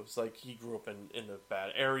too. It's like he grew up in a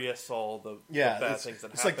bad area, saw the bad things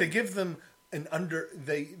that happened. It's like they give them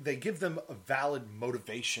they give them a valid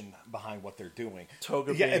motivation behind what they're doing.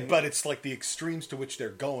 Toga, but it's like the extremes to which they're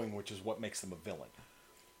going, which is what makes them a villain.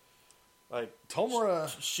 Like Tomura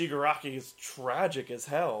Shigaraki is tragic as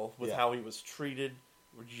hell with how he was treated,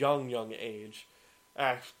 young age.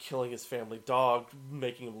 Killing his family dog,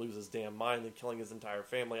 making him lose his damn mind, and killing his entire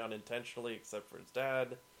family unintentionally, except for his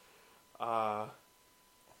dad.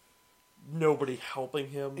 Nobody helping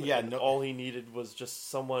him. All he needed was just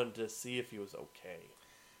someone to see if he was okay.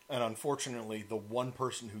 And unfortunately, the one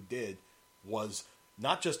person who did was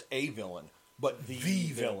not just a villain, but the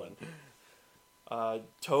villain.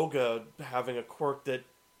 Toga having a quirk that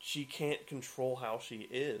she can't control how she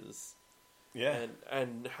is. Yeah.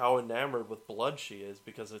 And how enamored with blood she is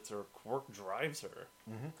because it's her quirk drives her.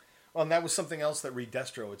 Mm-hmm. Well, and that was something else that Reed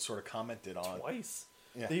Destro had sort of commented on. Twice.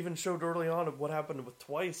 Yeah. They even showed early on of what happened with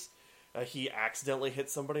Twice. He accidentally hit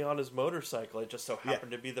somebody on his motorcycle. It just so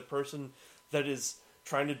happened to be the person that is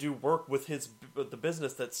trying to do work with the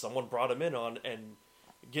business that someone brought him in on, and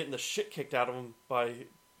getting the shit kicked out of him by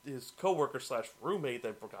his coworker / roommate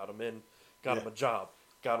that got him in, got him a job,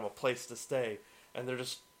 got him a place to stay, and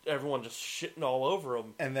everyone just shitting all over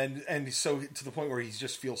him. And so to the point where he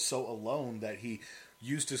just feels so alone that he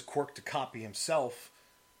used his quirk to copy himself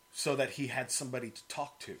so that he had somebody to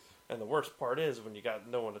talk to. And the worst part is when you got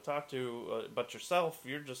no one to talk to but yourself,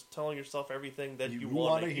 you're just telling yourself everything that you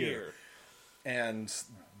want to hear. And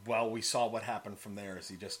we saw what happened from there as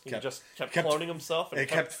he kept cloning himself. And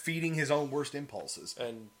kept feeding his own worst impulses.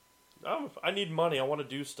 And I need money. I want to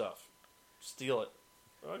do stuff. Steal it.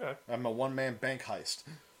 Okay. I'm a one-man bank heist.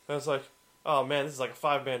 And it's like, oh man, this is like a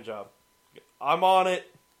 5-man job. I'm on it.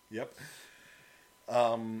 Yep.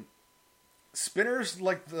 Spinner's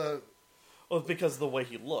like the... Well, because of the way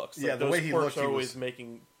he looks. Yeah, the way he looks, are always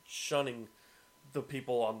shunning the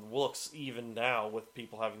people on looks, even now, with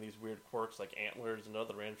people having these weird quirks like antlers and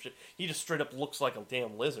other random shit. He just straight up looks like a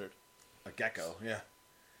damn lizard. A gecko, yeah.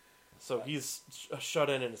 So he's shut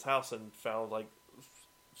in his house and found, like,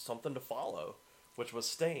 something to follow, which was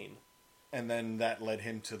Stain. And then that led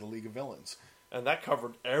him to the League of Villains. And that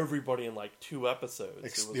covered everybody in, like, 2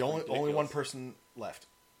 episodes. The only one person left.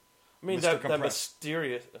 I mean, that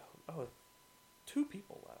mysterious... Oh, 2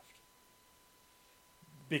 people left.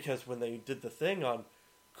 Because when they did the thing on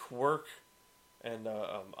quirk and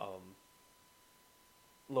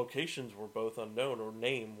locations were both unknown, or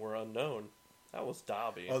name were unknown, that was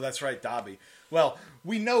Dobby. Oh, that's right, Dobby. Well,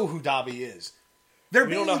 we know who Dobby is. We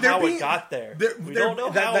don't know how he got there. We don't know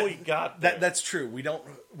how he got there. That's true. We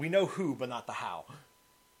know who, but not the how.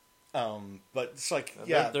 But it's like,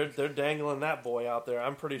 yeah, they're dangling that boy out there.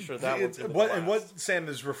 I'm pretty sure that one's and what Sam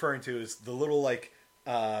is referring to is the little like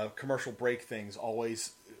commercial break things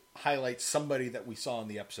always highlight somebody that we saw in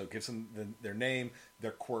the episode, gives them their name,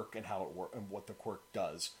 their quirk, and how it works and what the quirk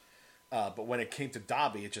does. But when it came to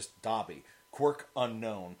Dobby, it's just Dobby. Quirk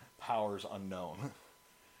unknown, powers unknown.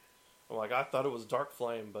 Like, I thought it was Dark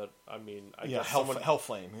Flame, but I mean, I guess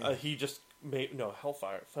Hellflame. Yeah. He just made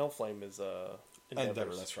Hellfire. Hellflame is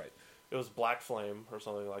Endeavor. That's right. It was Black Flame or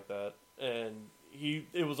something like that, and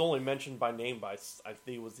it was only mentioned by name by I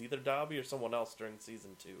think it was either Dobby or someone else during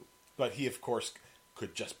season 2. But he, of course,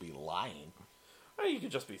 could just be lying. I mean, you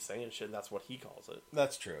could just be saying shit, and that's what he calls it.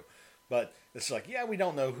 That's true. But it's like, we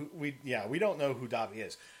don't know who Dobby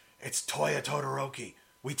is. It's Toya Todoroki.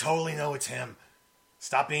 We totally know it's him.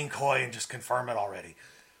 Stop being coy and just confirm it already.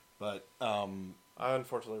 But I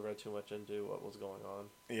unfortunately read too much into what was going on.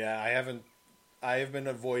 Yeah, I have been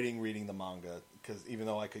avoiding reading the manga because even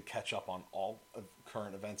though I could catch up on all of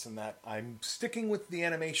current events in that, I'm sticking with the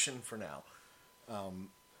animation for now.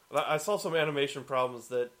 I saw some animation problems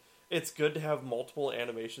that it's good to have multiple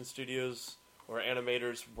animation studios or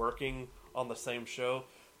animators working on the same show,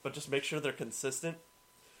 but just make sure they're consistent.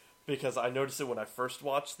 Because I noticed it when I first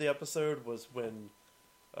watched the episode was when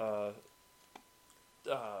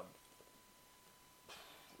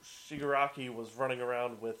Shigaraki was running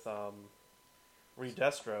around with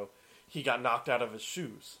Redestro. He got knocked out of his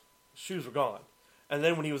shoes. His shoes were gone. And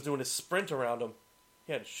then when he was doing his sprint around him,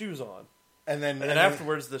 he had shoes on. And then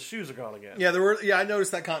afterwards, the shoes are gone again. Yeah, I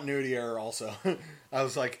noticed that continuity error also. I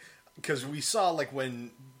was like, because we saw like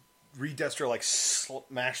when Redestro like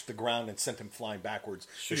smashed the ground and sent him flying backwards,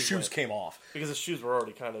 the shoes came off because the shoes were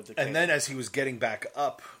already kind of decaying. And then as he was getting back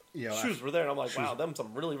up, shoes were there, and I'm like, wow, them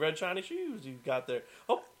some really red shiny shoes you got there.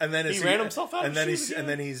 Oh, and then he ran himself out. And then he's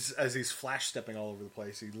as he's flash stepping all over the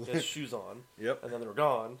place, he has shoes on. Yep. And then they were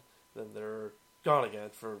gone. Then they're gone again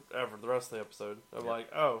forever. The rest of the episode, I'm like,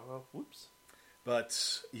 oh, well, whoops.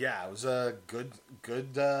 But yeah, it was a good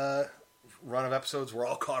run of episodes. We're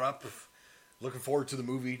all caught up. Looking forward to the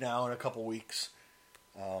movie now in a couple weeks.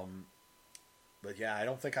 But yeah, I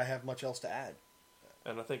don't think I have much else to add.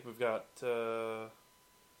 And I think we've got 2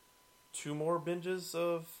 more binges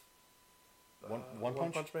of One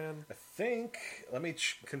Punch Man. I think. Let me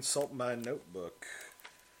consult my notebook.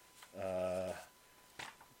 I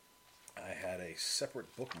had a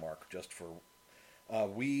separate bookmark just for...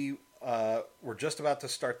 we're just about to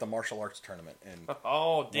start the martial arts tournament in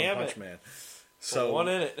One Punch Man. So one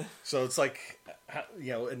in it. So it's like,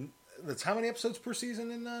 and that's how many episodes per season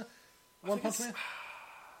in One Punch Man?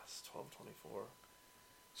 It's 12/24.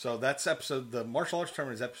 So that's the martial arts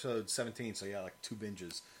tournament is episode 17. So yeah, like 2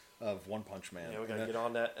 binges of One Punch Man. Yeah, we gotta get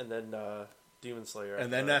on that, and then Demon Slayer.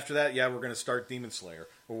 After that, we're gonna start Demon Slayer.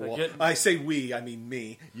 I say we, I mean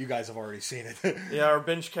me. You guys have already seen it. Yeah, our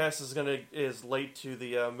binge cast is late to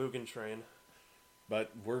the Mugen Train, but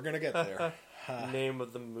we're gonna get there. Name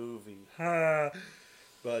of the movie.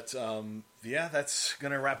 But that's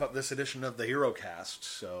gonna wrap up this edition of the Hero Cast.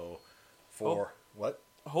 So what?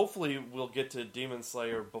 Hopefully we'll get to Demon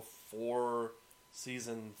Slayer before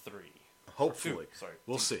season 3. Hopefully.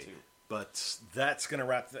 We'll see. 2. But that's gonna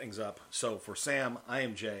wrap things up. So for Sam, I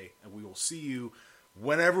am Jay, and we will see you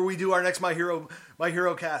whenever we do our next My Hero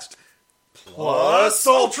Cast Plus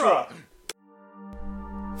Ultra.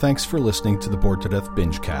 Thanks for listening to the Bored to Death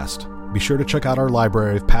Bingecast. Be sure to check out our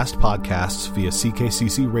library of past podcasts via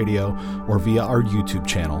CKCC Radio or via our YouTube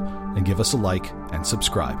channel, and give us a like and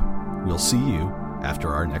subscribe. We'll see you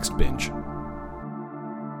after our next binge.